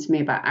talking to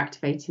me about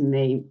activating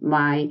me,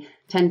 my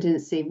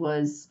tendency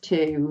was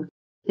to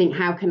think,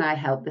 how can I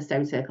help the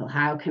stone circle?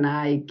 How can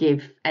I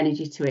give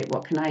energy to it?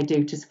 What can I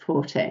do to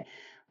support it?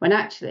 When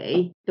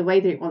actually the way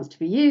that it wants to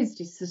be used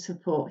is to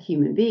support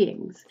human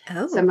beings.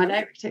 So my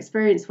direct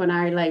experience when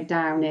I laid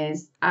down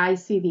is, I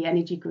see the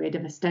energy grid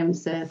of a stone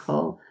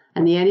circle,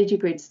 and the energy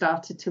grid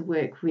started to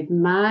work with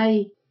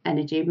my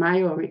energy,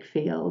 my auric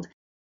field,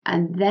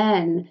 and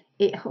then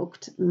it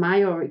hooked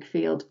my auric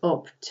field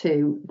up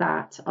to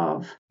that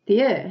of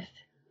the earth.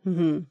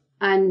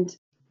 And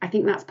I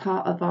think that's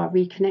part of our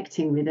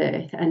reconnecting with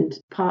Earth, and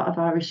part of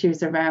our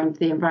issues around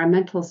the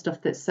environmental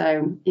stuff that's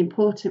so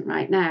important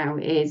right now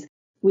is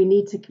we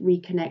need to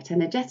reconnect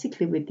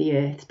energetically with the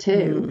Earth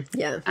too.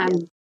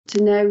 And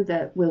to know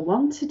that we're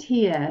wanted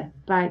here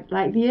by,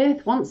 like, the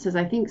Earth wants us.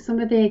 I think some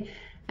of the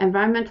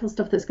environmental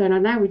stuff that's going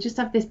on now, we just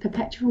have this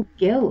perpetual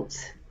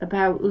guilt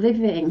about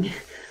living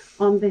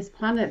on this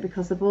planet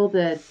because of all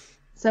the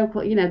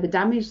so-called, the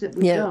damage that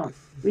we've done.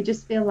 We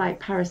just feel like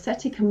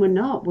parasitic, and we're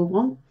not.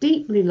 We're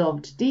deeply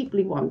loved,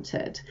 deeply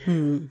wanted.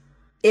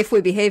 If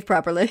we behave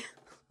properly.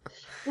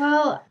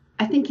 Well,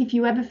 I think if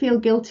you ever feel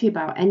guilty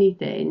about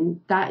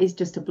anything, that is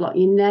just a block.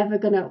 You're never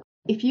going to,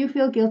 if you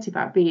feel guilty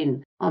about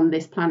being on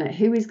this planet,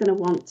 who is going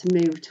to want to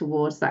move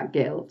towards that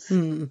guilt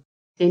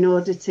in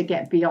order to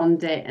get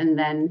beyond it and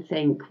then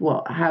think,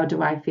 how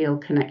do I feel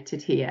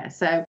connected here?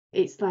 So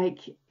it's like,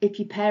 if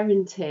you're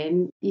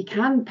parenting, you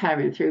can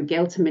parent through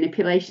guilt and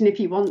manipulation if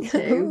you want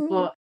to,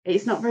 but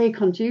it's not very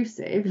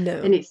conducive.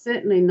 And it's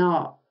certainly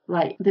not,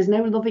 like, there's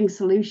no loving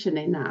solution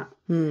in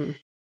that.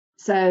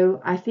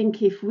 So I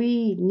think if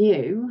we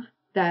knew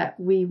that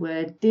we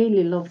were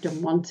dearly loved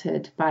and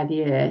wanted by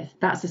the earth,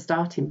 that's a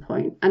starting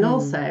point. And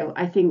also,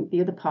 I think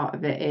the other part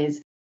of it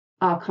is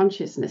our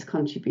consciousness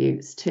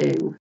contributes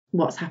to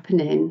what's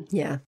happening.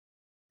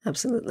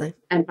 Absolutely.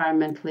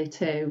 Environmentally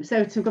too.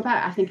 So to go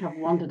back, I think I've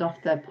wandered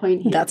off the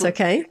point here. That's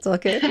okay. It's all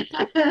good.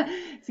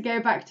 To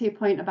go back to your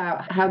point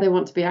about how they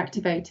want to be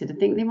activated, I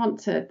think they want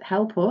to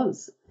help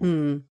us.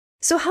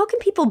 So how can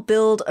people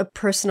build a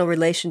personal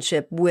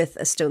relationship with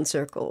a stone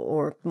circle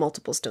or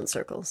multiple stone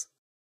circles?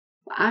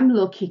 I'm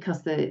lucky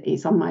because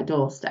it's on my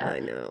doorstep. I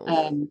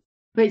know.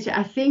 which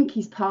I think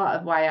is part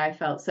of why I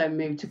felt so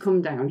moved to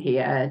come down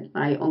here,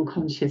 like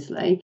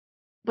unconsciously.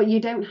 But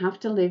you don't have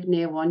to live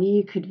near one.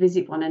 You could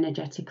visit one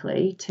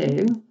energetically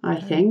too,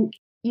 I think.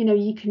 You know,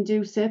 you can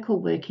do circle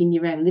work in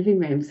your own living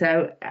room.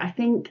 So I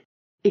think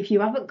if you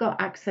haven't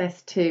got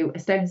access to a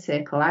stone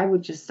circle, I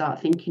would just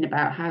start thinking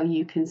about how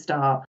you can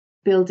start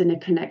building a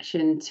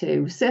connection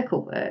to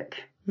circle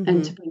work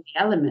and to bring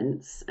the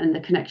elements and the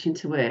connection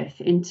to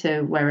earth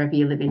into wherever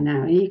you're living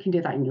now. And you can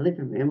do that in your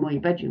living room or your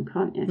bedroom,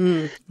 can't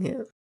you?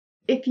 Yeah.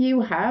 If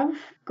you have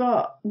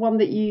got one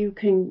that you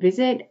can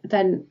visit,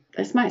 then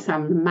this might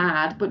sound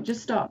mad, but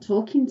just start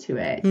talking to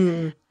it.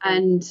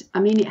 And I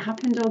mean, it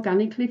happened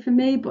organically for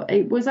me, but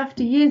it was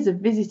after years of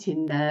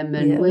visiting them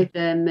and with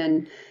them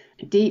and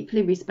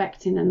deeply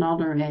respecting and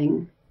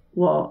honouring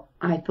what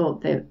I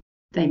thought that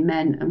they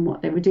meant and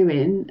what they were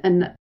doing.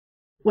 And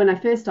when I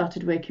first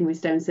started working with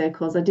stone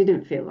circles, I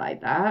didn't feel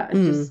like that.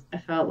 I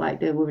felt like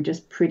they were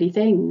just pretty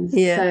things.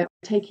 So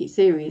take it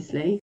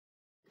seriously.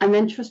 And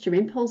then trust your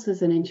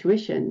impulses and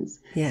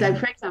intuitions. So,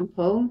 for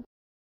example,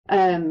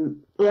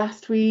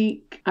 last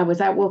week I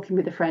was out walking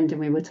with a friend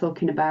and we were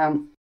talking about,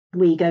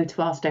 we go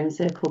to our stone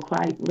circle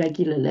quite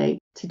regularly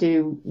to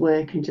do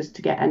work and just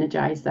to get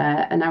energized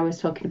there. And I was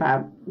talking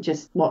about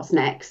just what's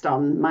next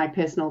on my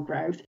personal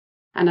growth.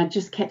 And I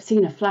just kept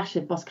seeing a flash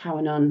of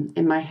Boscawen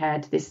in my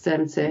head, this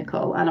stone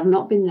circle. And I've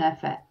not been there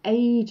for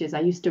ages. I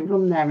used to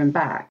run there and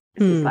back.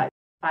 It's like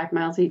 5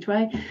 miles each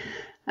way.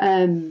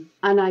 And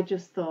I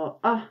just thought,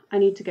 I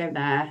need to go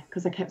there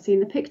because I kept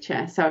seeing the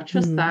picture. So I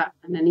trust that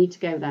and I need to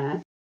go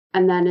there.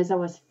 And then as I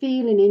was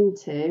feeling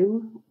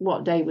into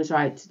what day was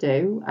right to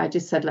do, I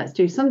just said, let's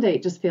do Sunday.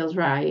 It just feels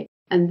right.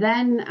 And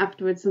then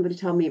afterwards, somebody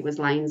told me it was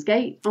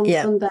Lionsgate on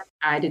Sunday.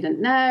 I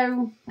didn't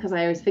know because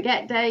I always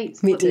forget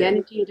dates. But the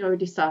energy had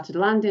already started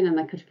landing and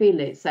I could feel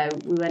it. So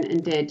we went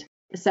and did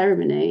a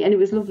ceremony and it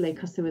was lovely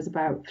because there was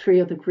about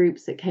 3 other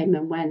groups that came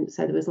and went.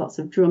 So there was lots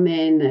of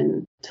drumming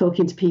and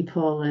talking to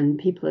people and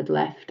people had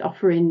left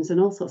offerings and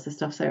all sorts of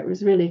stuff. So it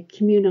was really a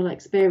communal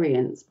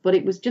experience. But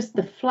it was just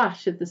the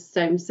flash of the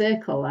stone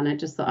circle and I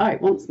just thought,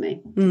 it wants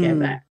me to go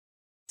there.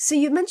 So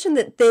you mentioned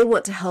that they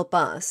want to help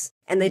us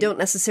and they don't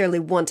necessarily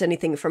want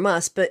anything from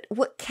us, but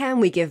what can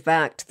we give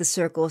back to the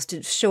circles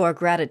to show our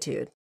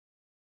gratitude?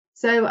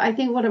 So I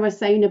think what I was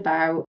saying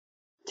about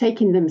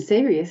taking them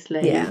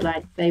seriously,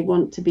 like they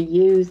want to be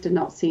used and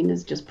not seen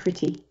as just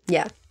pretty.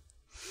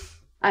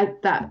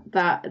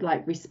 That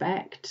like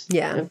respect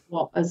of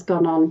what has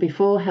gone on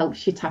before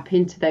helps you tap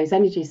into those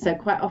energies. So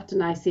quite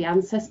often I see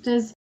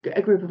ancestors,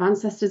 a group of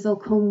ancestors will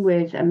come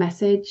with a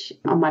message.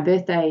 On my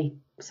birthday,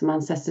 some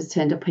ancestors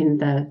turned up in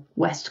the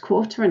West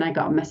Quarter and I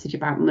got a message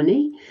about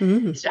money.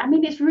 So, I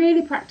mean, it's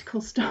really practical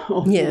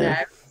stuff. You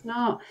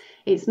know?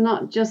 It's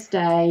not just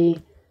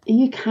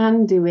you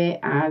can do it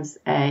as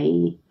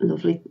a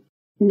lovely,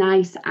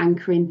 nice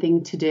anchoring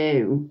thing to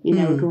do, you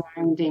know, a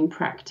grounding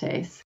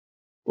practice.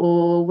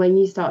 Or when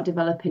you start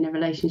developing a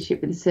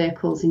relationship with the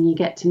circles and you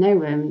get to know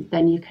them,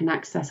 then you can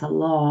access a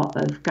lot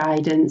of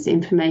guidance,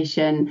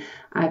 information.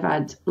 I've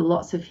had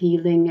lots of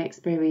healing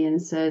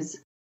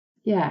experiences.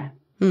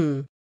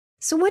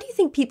 So why do you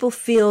think people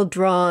feel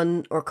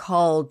drawn or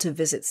called to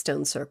visit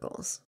stone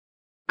circles?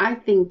 I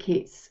think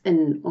it's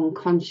an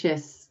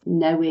unconscious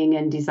knowing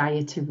and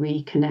desire to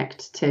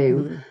reconnect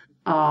to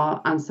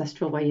our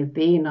ancestral way of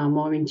being, our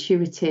more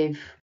intuitive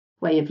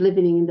way of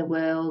living in the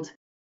world,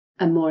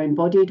 a more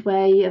embodied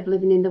way of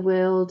living in the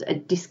world, a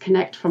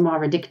disconnect from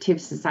our addictive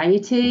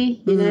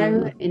society, you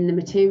know, in the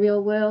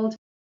material world.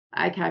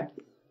 Like I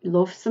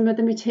love some of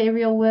the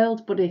material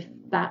world, but if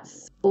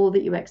that's all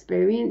that you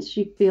experience,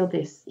 you feel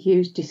this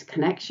huge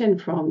disconnection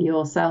from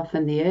yourself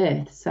and the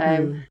earth.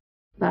 So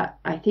but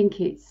I think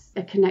it's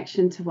a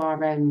connection to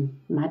our own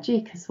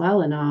magic as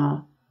well and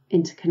our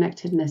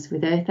interconnectedness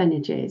with earth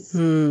energies.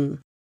 So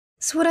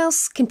what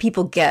else can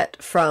people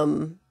get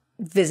from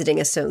visiting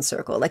a stone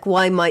circle? Like,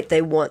 why might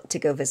they want to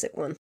go visit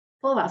one?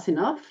 Well, that's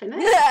enough, isn't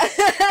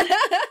it?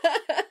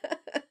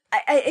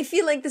 I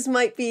feel like this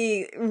might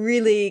be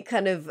really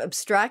kind of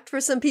abstract for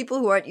some people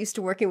who aren't used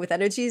to working with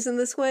energies in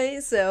this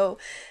way. So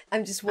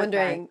I'm just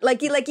wondering,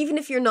 like even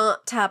if you're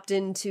not tapped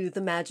into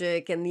the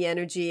magic and the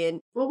energy and...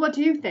 Well, what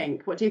do you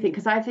think?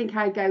 Because I think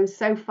I go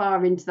so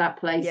far into that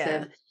place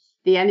of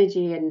the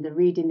energy and the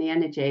reading the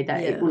energy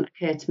that it wouldn't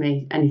occur to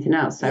me anything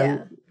else.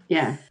 So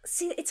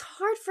See, it's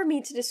hard for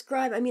me to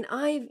describe. I mean,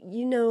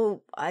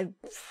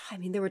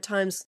 there were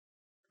times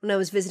when I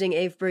was visiting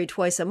Avebury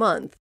twice a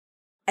month,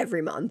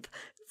 every month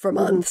for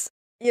months.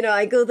 You know,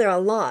 I go there a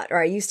lot, or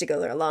I used to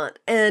go there a lot.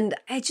 And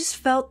I just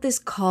felt this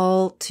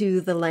call to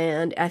the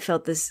land. I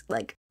felt this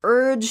like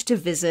urge to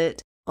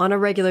visit on a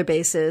regular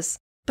basis,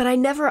 but I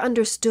never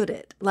understood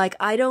it. Like,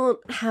 I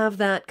don't have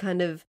that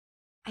kind of,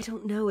 I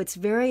don't know. It's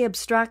very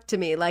abstract to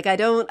me. Like, I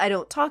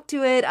don't talk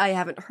to it. I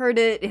haven't heard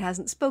it. It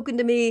hasn't spoken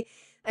to me.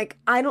 Like,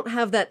 I don't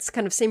have that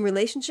kind of same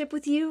relationship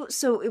with you.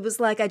 So it was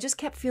like I just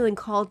kept feeling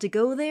called to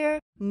go there,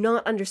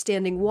 not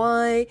understanding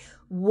why,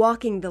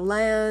 walking the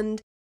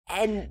land,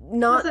 and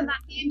not... Wasn't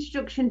that the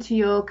introduction to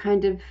your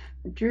kind of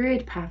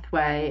druid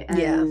pathway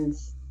and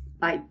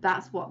like,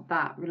 that's what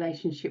that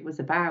relationship was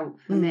about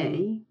for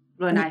me.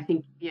 When I think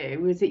of you,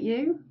 was it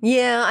you?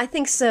 Yeah, I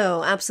think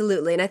so.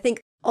 Absolutely. And I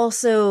think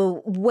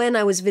also when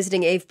I was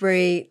visiting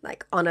Avebury,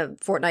 like on a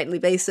fortnightly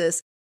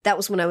basis, that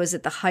was when I was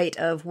at the height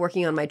of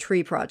working on my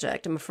tree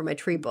project and for my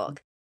tree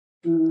book.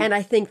 And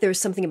I think there's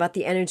something about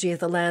the energy of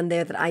the land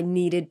there that I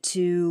needed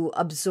to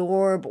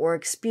absorb or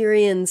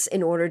experience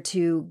in order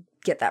to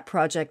get that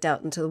project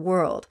out into the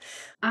world.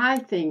 I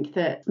think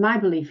that my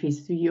belief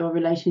is your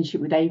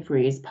relationship with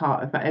Avebury is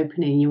part of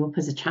opening you up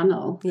as a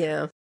channel.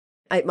 Yeah,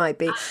 it might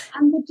be.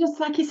 And they're just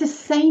like, it's the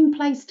same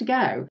place to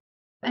go.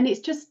 And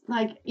it's just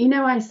like,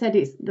 I said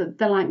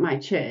they're like my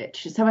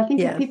church. So I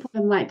think of people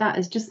like that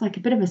as just like a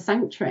bit of a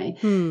sanctuary.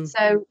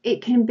 So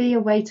it can be a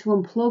way to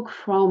unplug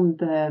from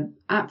the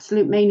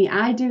absolute mania.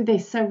 I do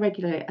this so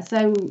regularly.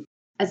 So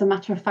as a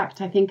matter of fact,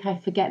 I think I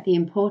forget the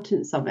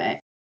importance of it.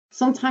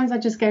 Sometimes I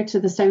just go to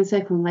the stone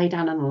circle and lay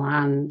down on the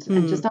land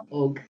and just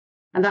hug.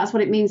 And that's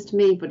what it means to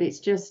me. But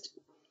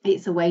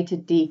it's a way to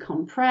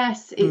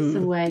decompress. It's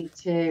a way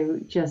to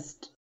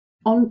just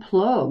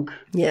unplug.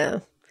 Yeah.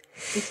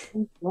 Just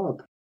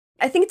unplug.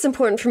 I think it's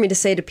important for me to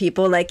say to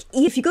people, like,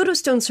 if you go to a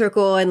stone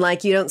circle and,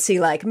 like, you don't see,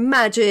 like,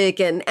 magic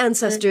and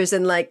ancestors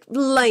and, like,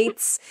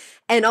 lights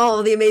and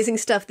all the amazing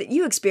stuff that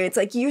you experience,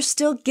 like, you're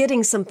still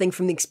getting something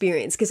from the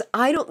experience. Because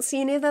I don't see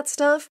any of that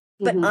stuff,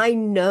 but I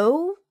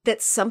know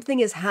that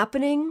something is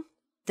happening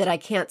that I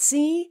can't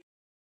see,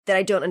 that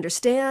I don't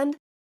understand.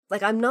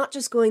 Like, I'm not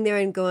just going there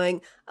and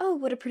going, oh,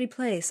 what a pretty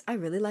place. I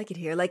really like it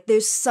here. Like,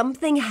 there's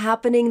something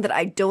happening that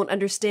I don't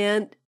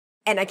understand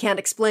and I can't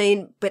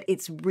explain, but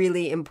it's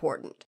really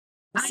important.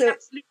 I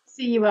absolutely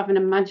see you having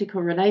a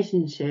magical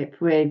relationship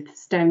with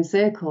stone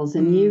circles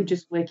and you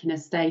just work in a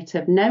state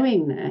of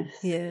knowingness,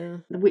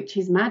 which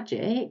is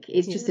magic.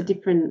 It's just a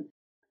different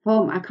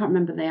form. I can't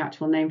remember the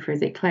actual name for it.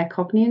 Is it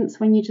claircognizance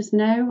when you just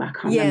know? I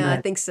can't remember. Yeah,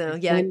 I think so.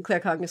 Yeah,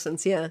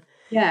 claircognizance, yeah.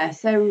 Yeah,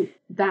 so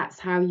that's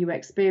how you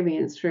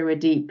experience through a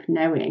deep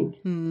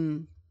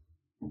knowing.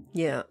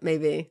 Yeah,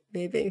 maybe.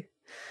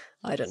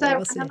 I don't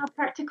know. So on a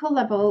practical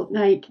level,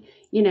 like,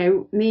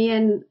 me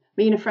and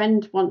a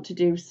friend want to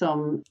do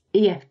some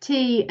EFT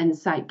and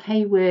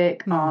Psych-K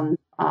work on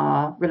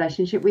our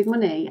relationship with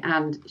money.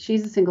 And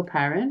she's a single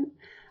parent.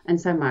 And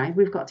so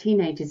we've got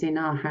teenagers in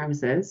our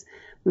houses.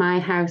 My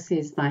house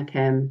is like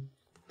an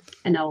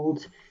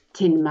old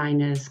tin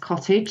miner's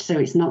cottage, so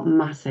it's not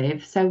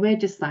massive. So we're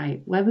just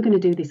like, where we're going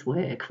to do this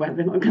work, where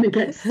we're not going to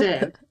get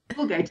stuck,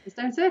 we'll go to the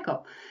stone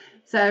circle.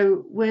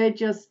 So we're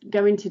just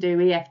going to do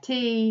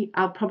EFT.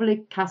 I'll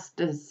probably cast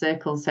a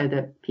circle so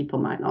that people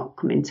might not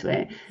come into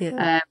it.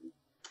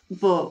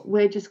 But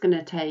we're just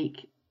going to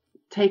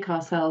take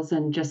ourselves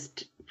and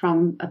just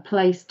from a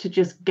place to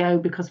just go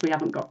because we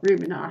haven't got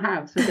room in our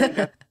house. We're going to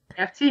go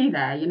EFT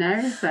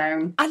there,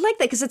 So I like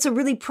that because it's a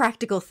really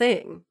practical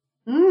thing.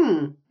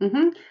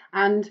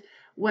 And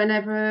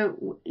whenever,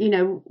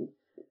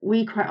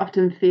 we quite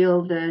often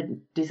feel the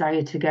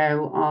desire to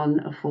go on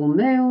a full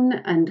moon.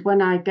 And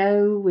when I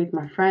go with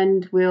my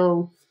friend,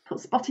 we'll put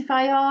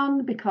Spotify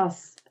on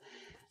because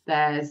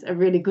there's a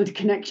really good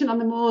connection on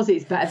the moors.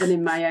 It's better than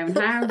in my own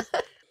house.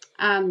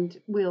 And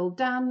we'll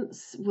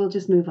dance, we'll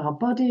just move our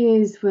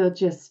bodies, we'll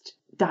just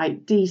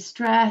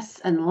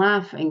de-stress and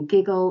laugh and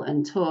giggle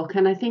and talk.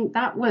 And I think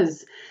that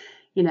was,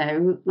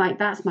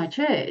 that's my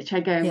church.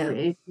 I go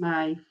with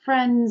my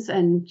friends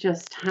and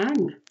just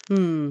hang.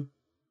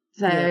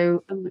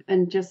 So,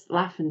 and just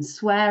laugh and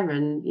swear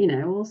and,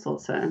 all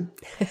sorts of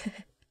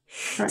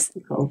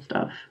practical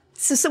stuff.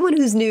 So someone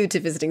who's new to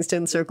visiting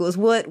stone circles,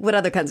 what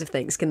other kinds of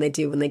things can they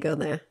do when they go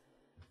there?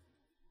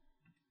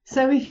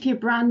 So if you're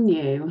brand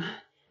new,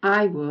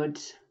 I would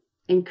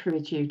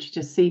encourage you to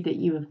just see that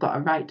you have got a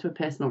right to a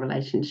personal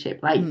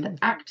relationship. Like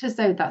act as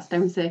though that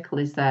stone circle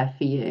is there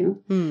for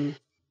you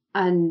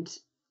and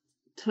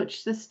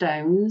touch the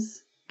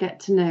stones, get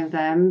to know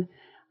them.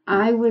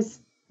 I was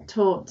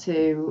taught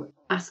to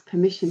ask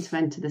permission to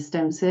enter the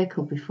stone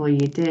circle before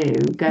you do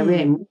go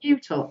in. Were you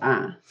taught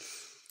that?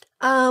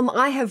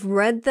 I have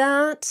read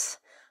that.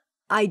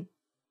 I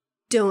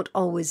don't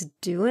always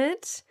do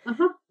it.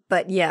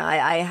 But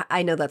yeah,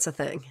 I know that's a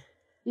thing.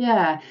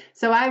 Yeah.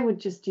 So I would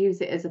just use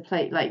it as a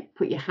plate, like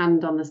put your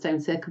hand on the stone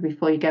circle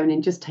before you go in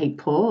and just take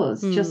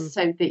pause, just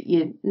so that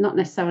you're not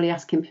necessarily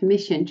asking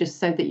permission, just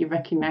so that you're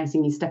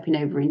recognizing you're stepping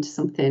over into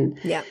something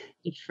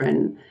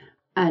different.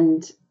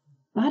 And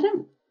I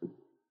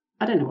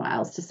don't know what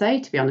else to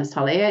say, to be honest,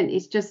 Holly. And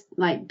it's just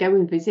like go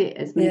and visit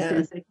as many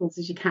stone circles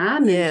as you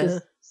can and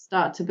just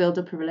start to build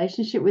up a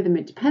relationship with them.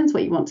 It depends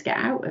what you want to get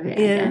out of it.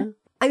 Yeah.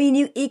 I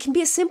mean, it can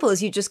be as simple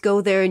as you just go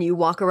there and you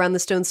walk around the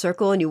stone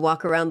circle and you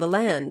walk around the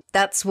land.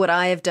 That's what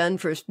I have done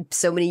for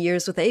so many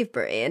years with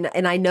Avebury.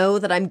 And I know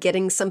that I'm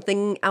getting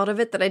something out of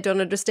it that I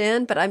don't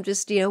understand, but I'm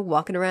just,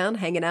 walking around,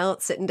 hanging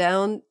out, sitting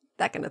down,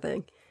 that kind of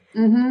thing.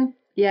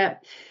 Yeah.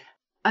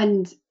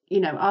 And,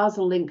 ours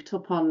are linked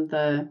up on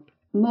the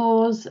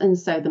moors. And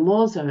so the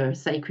moors are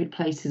sacred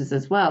places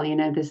as well.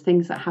 There's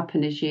things that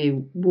happen as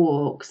you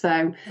walk.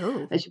 So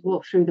as you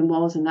walk through the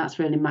moors, and that's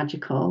really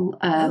magical.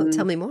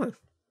 Tell me more.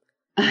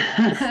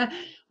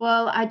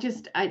 Well,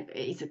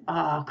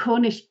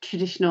 Cornish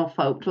traditional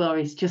folklore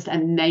is just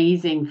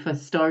amazing for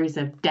stories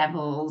of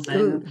devils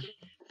and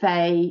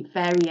fairy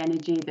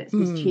energy that's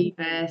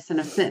mischievous, and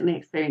I've certainly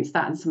experienced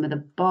that in some of the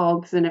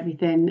bogs and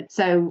everything.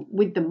 So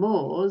with the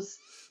moors,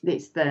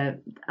 a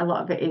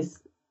lot of it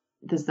is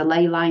there's the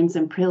ley lines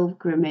and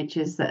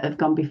pilgrimages that have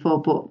gone before,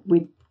 but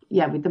with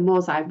the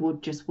moors, I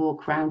would just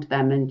walk around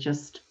them and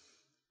just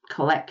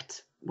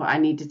collect what I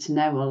needed to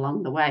know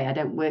along the way. I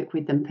don't work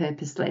with them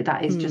purposely.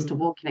 That is just a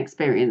walking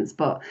experience.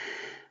 But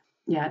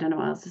yeah, I don't know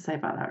what else to say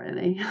about that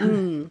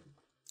really.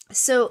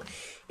 So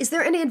is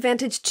there any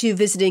advantage to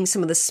visiting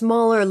some of the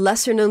smaller,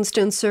 lesser known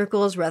stone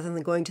circles rather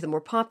than going to the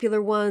more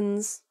popular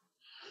ones?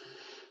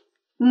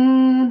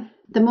 The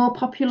more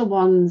popular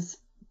ones,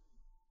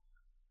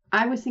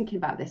 I was thinking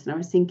about this, and I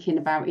was thinking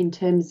about in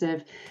terms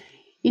of,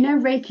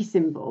 Reiki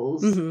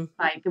symbols,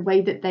 like the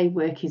way that they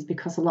work is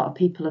because a lot of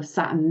people have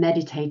sat and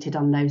meditated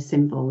on those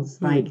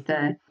symbols. Like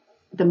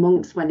the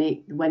monks, when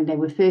they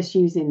were first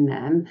using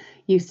them,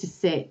 used to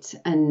sit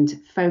and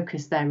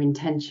focus their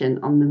intention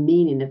on the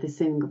meaning of the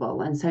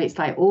symbol. And so it's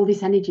like all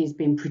this energy has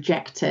been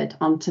projected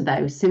onto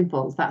those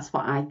symbols. That's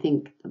what I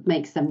think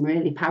makes them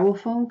really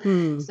powerful.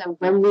 So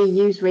when we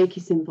use Reiki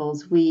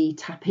symbols, we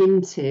tap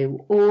into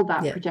all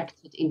that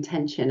projected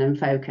intention and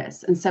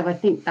focus. And so I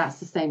think that's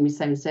the same with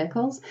stone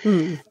circles.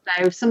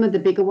 So some of the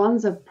bigger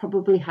ones have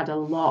probably had a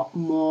lot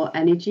more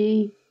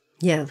energy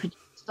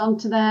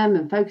onto them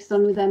and focused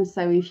on with them.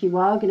 So if you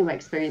are going to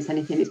experience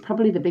anything, it's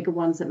probably the bigger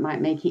ones that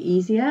might make it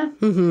easier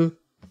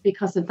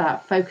because of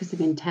that focus of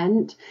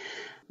intent.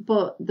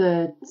 But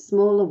the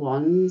smaller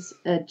ones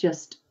are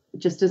just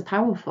as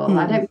powerful.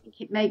 I don't think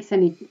it makes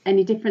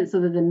any difference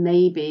other than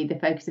maybe the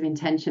focus of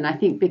intention. I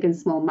think big and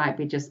small might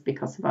be just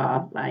because of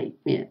our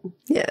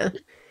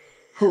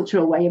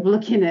cultural way of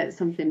looking at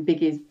something.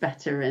 Big is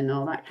better and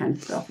all that kind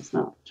of stuff. It's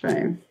not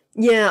true.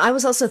 Yeah, I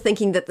was also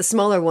thinking that the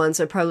smaller ones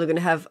are probably going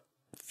to have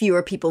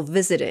fewer people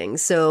visiting,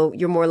 so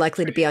you're more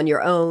likely to be on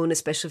your own,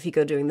 especially if you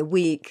go during the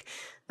week,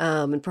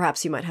 and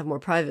perhaps you might have more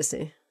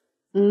privacy.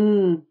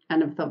 And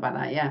I've thought about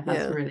that. Yeah,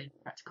 that's a really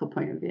practical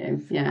point of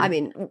view. Yeah, I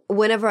mean,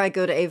 whenever I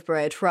go to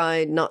Avebury, I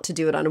try not to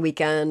do it on a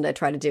weekend. I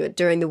try to do it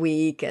during the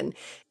week and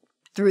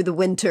through the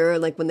winter,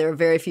 like when there are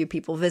very few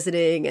people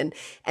visiting, and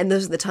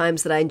those are the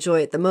times that I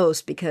enjoy it the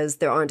most because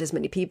there aren't as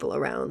many people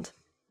around.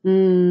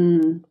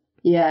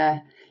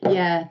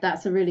 Yeah,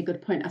 that's a really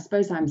good point. I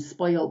suppose I'm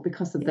spoiled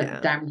because of the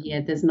down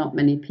here. There's not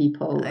many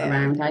people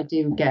around. I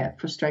do get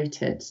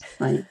frustrated,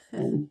 like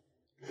when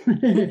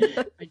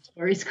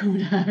tourists come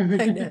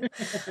down.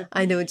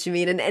 I know what you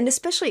mean, and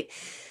especially,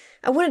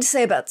 I wanted to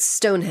say about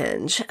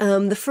Stonehenge.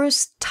 The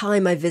first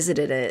time I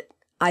visited it,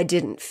 I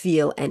didn't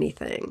feel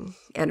anything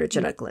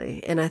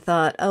energetically, and I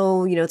thought,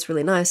 it's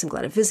really nice. I'm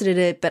glad I visited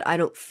it, but I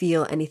don't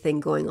feel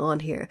anything going on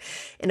here.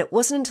 And it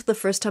wasn't until the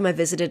first time I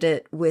visited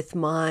it with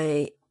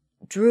my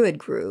Druid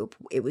group,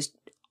 it was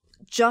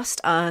just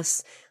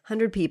us,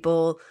 100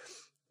 people,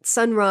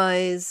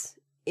 sunrise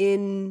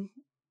in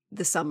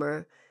the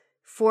summer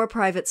for a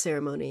private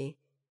ceremony,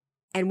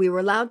 and we were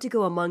allowed to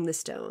go among the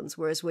stones,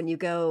 whereas when you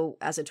go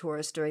as a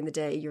tourist during the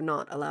day, you're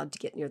not allowed to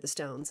get near the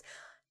stones.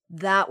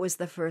 That was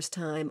the first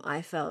time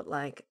I felt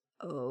like,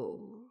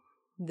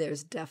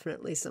 there's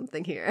definitely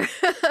something here.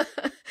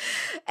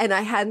 And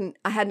I hadn't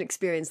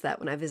experienced that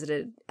when I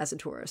visited as a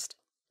tourist.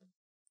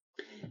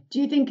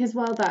 Do you think as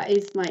well that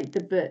is like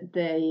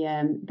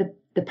the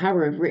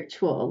power of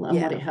ritual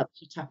and what it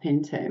helps you tap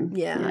into?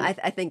 Yeah.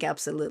 I think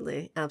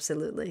absolutely.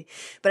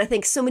 But I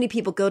think so many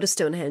people go to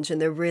Stonehenge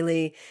and they're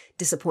really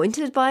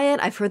disappointed by it.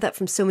 I've heard that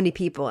from so many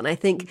people, and I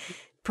think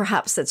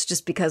perhaps that's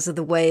just because of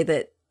the way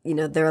that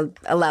they're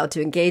allowed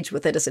to engage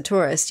with it as a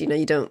tourist.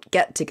 You don't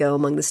get to go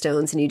among the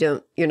stones, and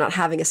you're not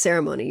having a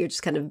ceremony. You're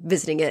just kind of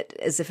visiting it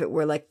as if it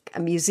were like a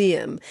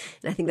museum.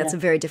 And I think that's a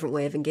very different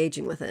way of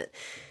engaging with it.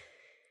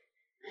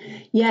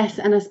 Yes,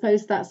 and I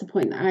suppose that's the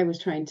point that I was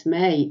trying to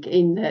make,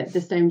 in that the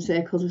stone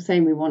circles were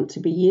saying we want to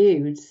be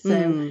used.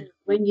 So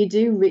when you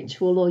do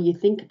ritual, or you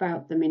think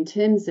about them in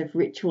terms of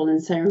ritual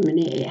and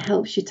ceremony, it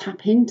helps you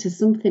tap into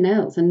something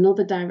else,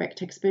 another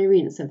direct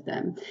experience of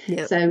them.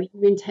 Yep. So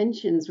your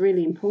intention's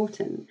really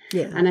important.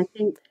 Yeah. And I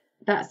think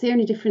that's the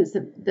only difference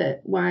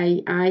that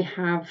why I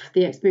have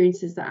the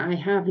experiences that I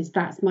have, is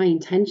that's my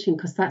intention,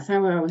 because that's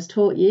how I was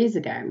taught years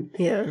ago.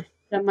 Yeah.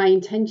 That my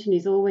intention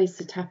is always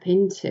to tap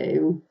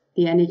into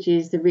the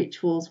energies, the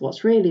rituals,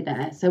 what's really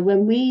there. So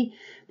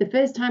the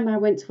first time I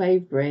went to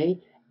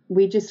Avebury,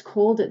 we just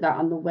called it that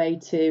on the way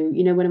to,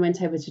 when I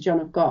went over to John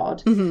of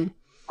God, on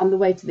the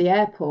way to the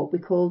airport, we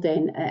called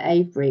in at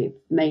Avebury. It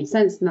made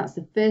sense. And that's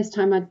the first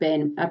time I'd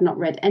been. I'd not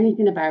read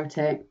anything about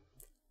it.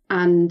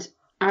 And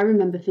I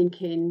remember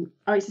thinking,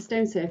 it's a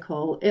stone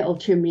circle. It'll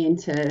tune me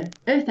into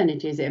earth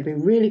energies. It'll be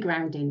really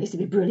grounding. This will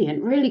be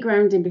brilliant, really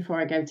grounding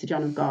before I go to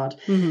John of God.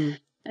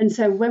 And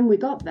so when we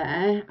got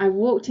there, I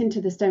walked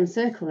into the stone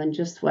circle and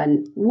just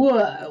went,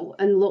 whoa,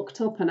 and looked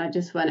up, and I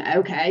just went,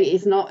 okay,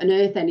 it's not an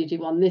earth energy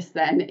one, this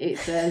then.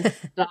 It's a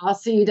star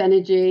seed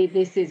energy.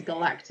 This is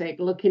galactic,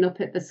 looking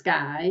up at the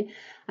sky.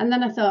 And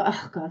then I thought,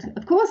 oh, God,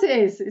 of course it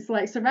is. It's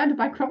like surrounded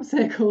by crop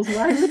circles.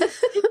 Why would it's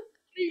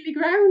completely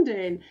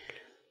grounding?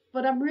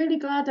 But I'm really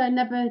glad I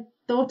never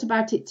thought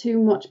about it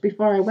too much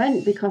before I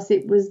went, because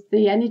it was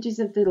the energies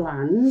of the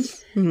land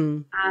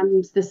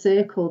and the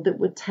circle that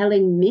were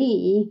telling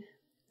me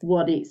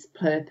what its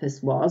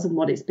purpose was and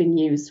what it's been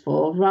used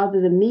for,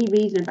 rather than me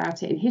reading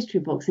about it in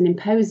history books and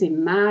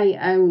imposing my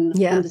own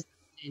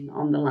understanding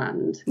on the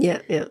land.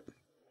 Yeah.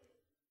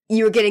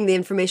 You were getting the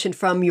information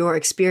from your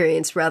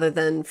experience rather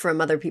than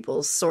from other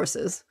people's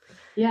sources.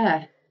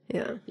 Yeah.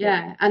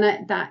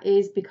 And that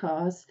is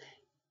because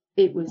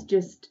it was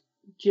just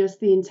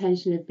the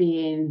intention of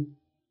being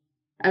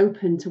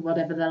open to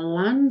whatever the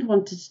land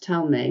wanted to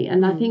tell me.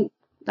 And I think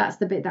that's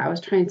the bit that I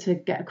was trying to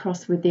get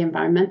across with the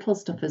environmental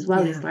stuff as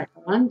well. It's like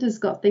the land has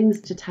got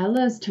things to tell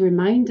us, to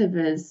remind of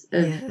us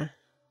of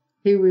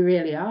who we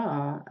really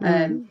are.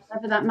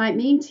 Whatever that might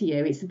mean to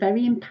you, it's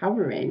very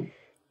empowering.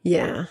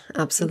 Yeah,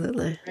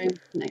 absolutely.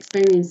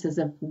 Experiences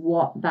of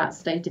what that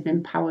state of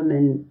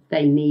empowerment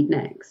they need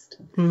next.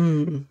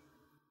 Oh,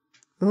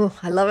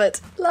 I love it.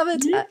 Love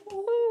it. Yeah.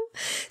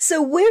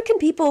 So where can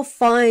people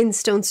find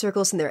stone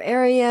circles in their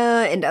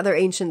area and other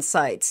ancient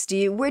sites?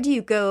 Where do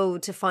you go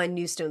to find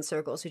new stone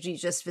circles, or do you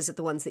just visit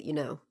the ones that you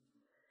know?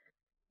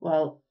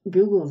 Well,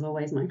 Google's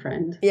always my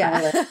friend.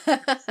 Yeah.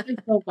 I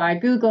go by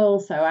Google,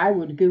 so I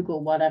would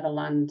Google whatever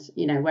land,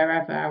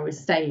 wherever I was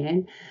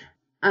staying.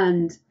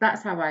 And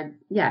that's how I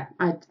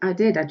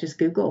did. I just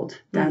Googled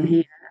down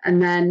here. And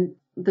then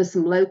there's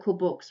some local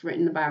books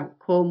written about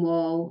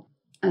Cornwall.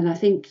 And I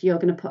think you're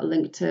going to put a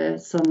link to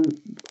some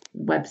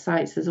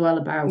websites as well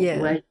about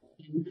where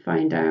you can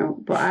find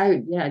out.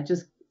 But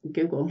just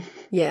Google.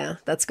 Yeah,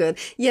 that's good.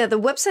 Yeah, the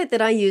website that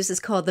I use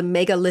is called the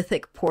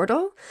Megalithic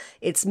Portal.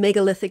 It's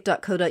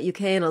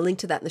megalithic.co.uk, and I'll link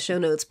to that in the show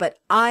notes. But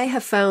I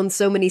have found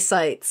so many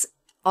sites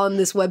on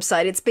this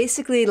website. It's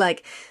basically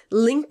like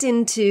linked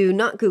into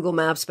not Google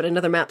Maps, but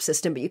another map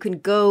system. But you can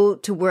go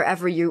to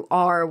wherever you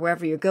are,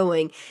 wherever you're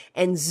going,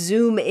 and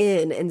zoom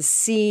in and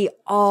see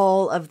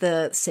all of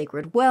the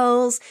sacred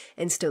wells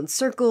and stone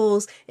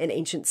circles and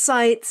ancient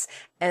sites.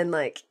 And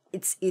like,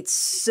 it's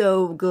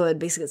so good.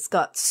 Basically, it's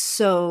got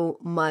so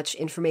much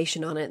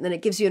information on it. And then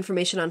it gives you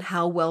information on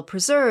how well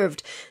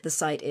preserved the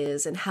site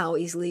is and how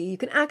easily you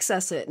can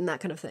access it and that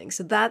kind of thing.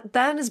 So that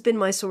has been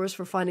my source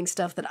for finding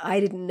stuff that I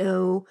didn't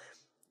know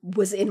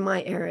was in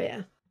my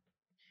area.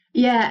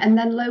 Yeah, and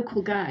then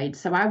local guides.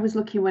 So I was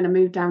lucky when I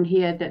moved down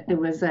here that there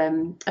was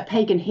a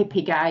pagan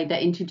hippie guy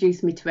that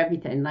introduced me to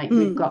everything. Like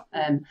we've got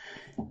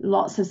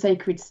lots of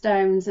sacred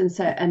stones,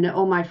 and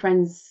all my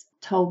friends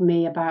told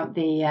me about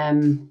the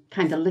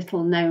kind of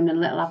little known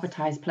and little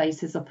advertised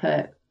places up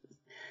at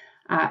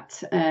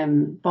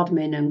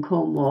Bodmin and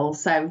Cornwall.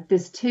 So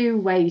there's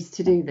two ways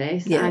to do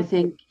this. Yeah. I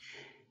think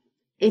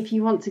if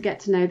you want to get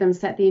to know them,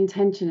 set the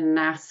intention and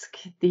ask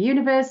the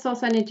universe,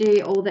 source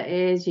energy, all that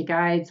is, your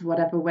guides,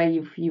 whatever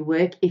way you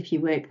work, if you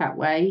work that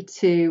way,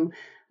 to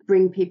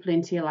bring people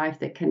into your life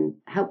that can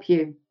help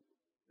you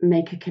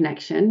make a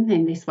connection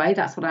in this way.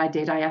 That's what I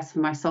did. I asked for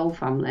my soul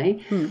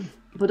family.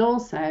 But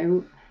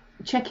also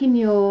check in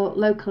your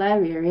local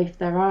area if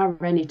there are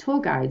any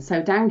tour guides.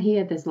 So down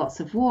here, there's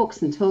lots of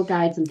walks and tour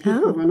guides, and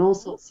people run all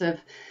sorts of,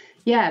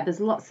 there's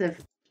lots of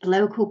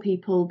local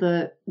people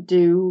that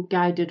do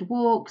guided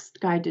walks,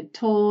 guided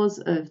tours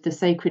of the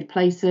sacred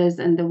places,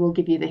 and they will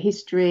give you the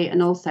history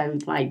and also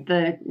like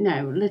the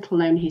little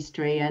known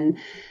history and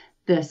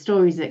the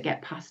stories that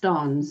get passed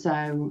on.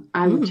 So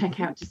I would check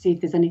out to see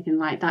if there's anything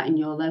like that in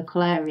your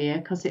local area,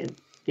 because it'd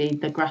be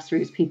the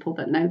grassroots people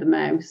that know the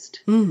most.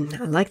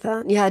 I like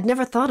that. Yeah, I'd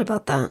never thought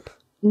about that.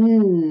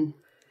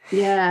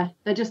 Yeah,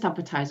 they just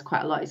advertise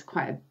quite a lot. It's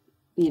quite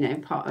a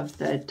part of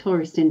the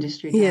tourist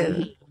industry down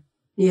here.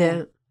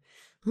 Yeah.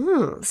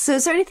 So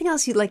is there anything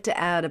else you'd like to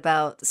add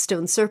about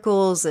stone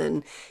circles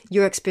and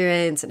your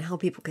experience and how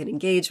people can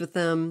engage with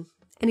them?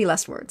 Any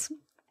last words?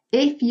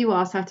 If you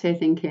are sat here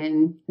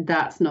thinking,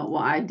 that's not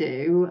what I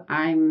do,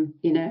 I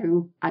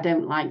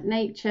don't like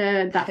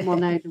nature, they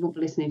won't be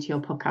listening to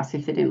your podcast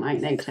if they didn't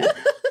like nature.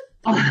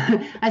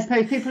 I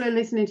suppose people who are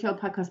listening to your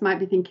podcast might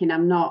be thinking,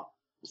 I'm not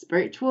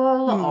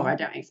spiritual or I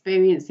don't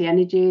experience the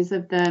energies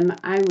of them.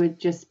 I would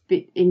just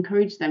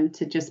encourage them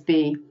to just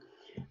be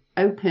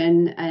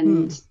open,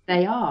 and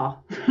they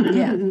are.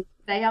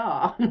 They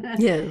are.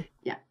 Yeah.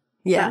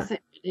 That's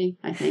it, really,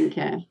 I think.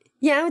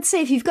 Yeah, I would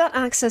say if you've got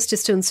access to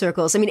stone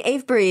circles, I mean,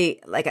 Avebury,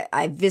 like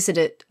I visit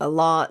it a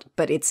lot,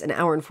 but it's an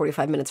hour and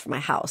 45 minutes from my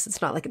house.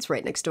 It's not like it's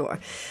right next door.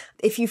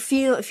 If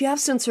you have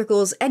stone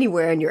circles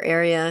anywhere in your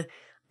area,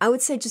 I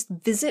would say just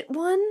visit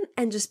one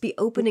and just be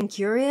open and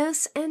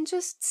curious and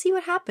just see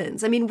what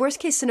happens. I mean, worst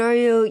case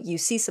scenario, you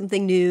see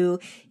something new.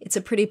 It's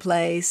a pretty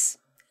place.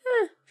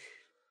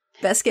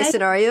 Best case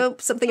scenario,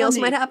 something else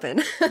might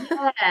happen.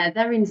 Yeah,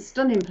 they're in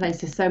stunning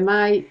places. So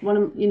my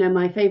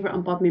favourite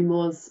on Bodmin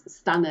Moors,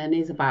 Stannon,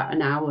 is about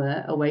an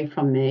hour away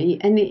from me,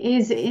 and it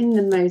is in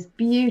the most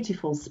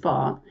beautiful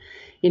spot.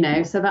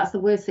 So that's the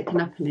worst that can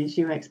happen is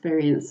you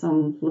experience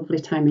some lovely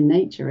time in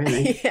nature,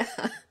 really. Yeah.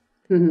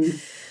 Mm-hmm.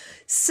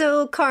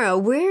 So, Cara,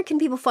 where can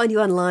people find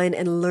you online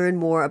and learn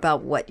more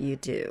about what you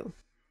do?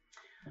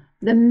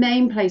 The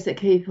main place that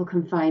people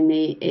can find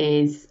me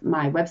is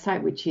my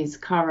website, which is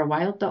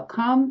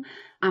carawilde.com.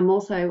 I'm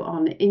also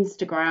on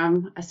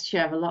Instagram. I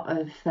share a lot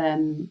of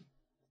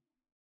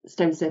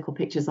stone circle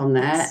pictures on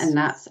there, and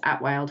that's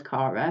at Wild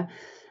Cara.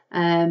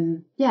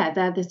 They're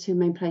the two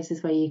main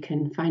places where you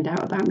can find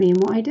out about me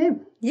and what I do.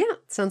 Yeah,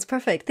 sounds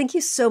perfect. Thank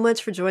you so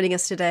much for joining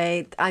us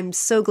today. I'm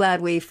so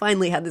glad we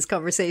finally had this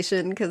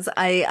conversation because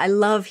I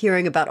love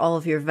hearing about all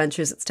of your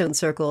adventures at Stone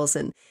Circles,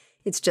 and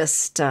it's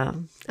just, I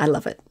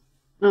love it.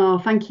 Oh,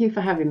 thank you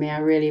for having me. I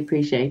really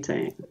appreciate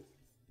it.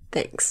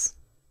 Thanks.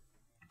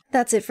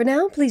 That's it for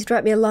now. Please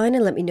drop me a line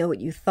and let me know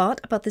what you thought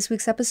about this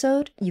week's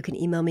episode. You can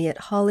email me at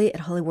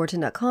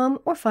holly@hollywharton.com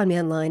or find me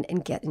online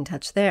and get in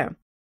touch there.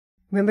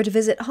 Remember to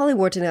visit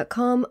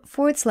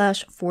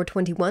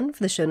hollywharton.com/421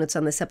 for the show notes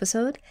on this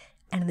episode.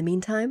 And in the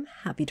meantime,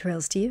 happy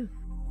trails to you.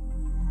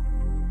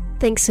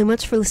 Thanks so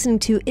much for listening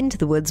to Into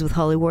the Woods with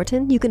Holly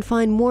Wharton. You can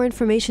find more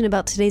information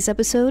about today's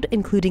episode,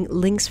 including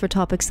links for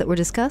topics that were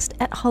discussed,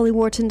 at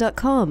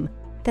hollywharton.com.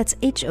 That's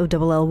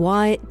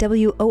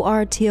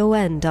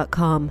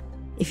HOLLYWORTON.com.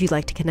 If you'd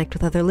like to connect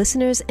with other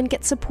listeners and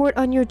get support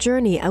on your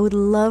journey, I would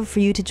love for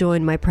you to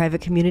join my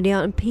private community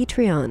on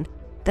Patreon.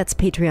 That's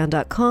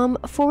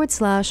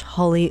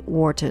patreon.com/Holly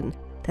Wharton.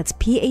 That's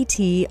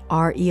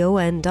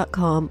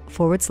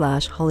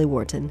patreon.com/Holly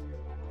Wharton.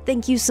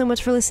 Thank you so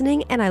much for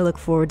listening, and I look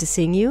forward to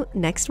seeing you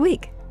next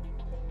week.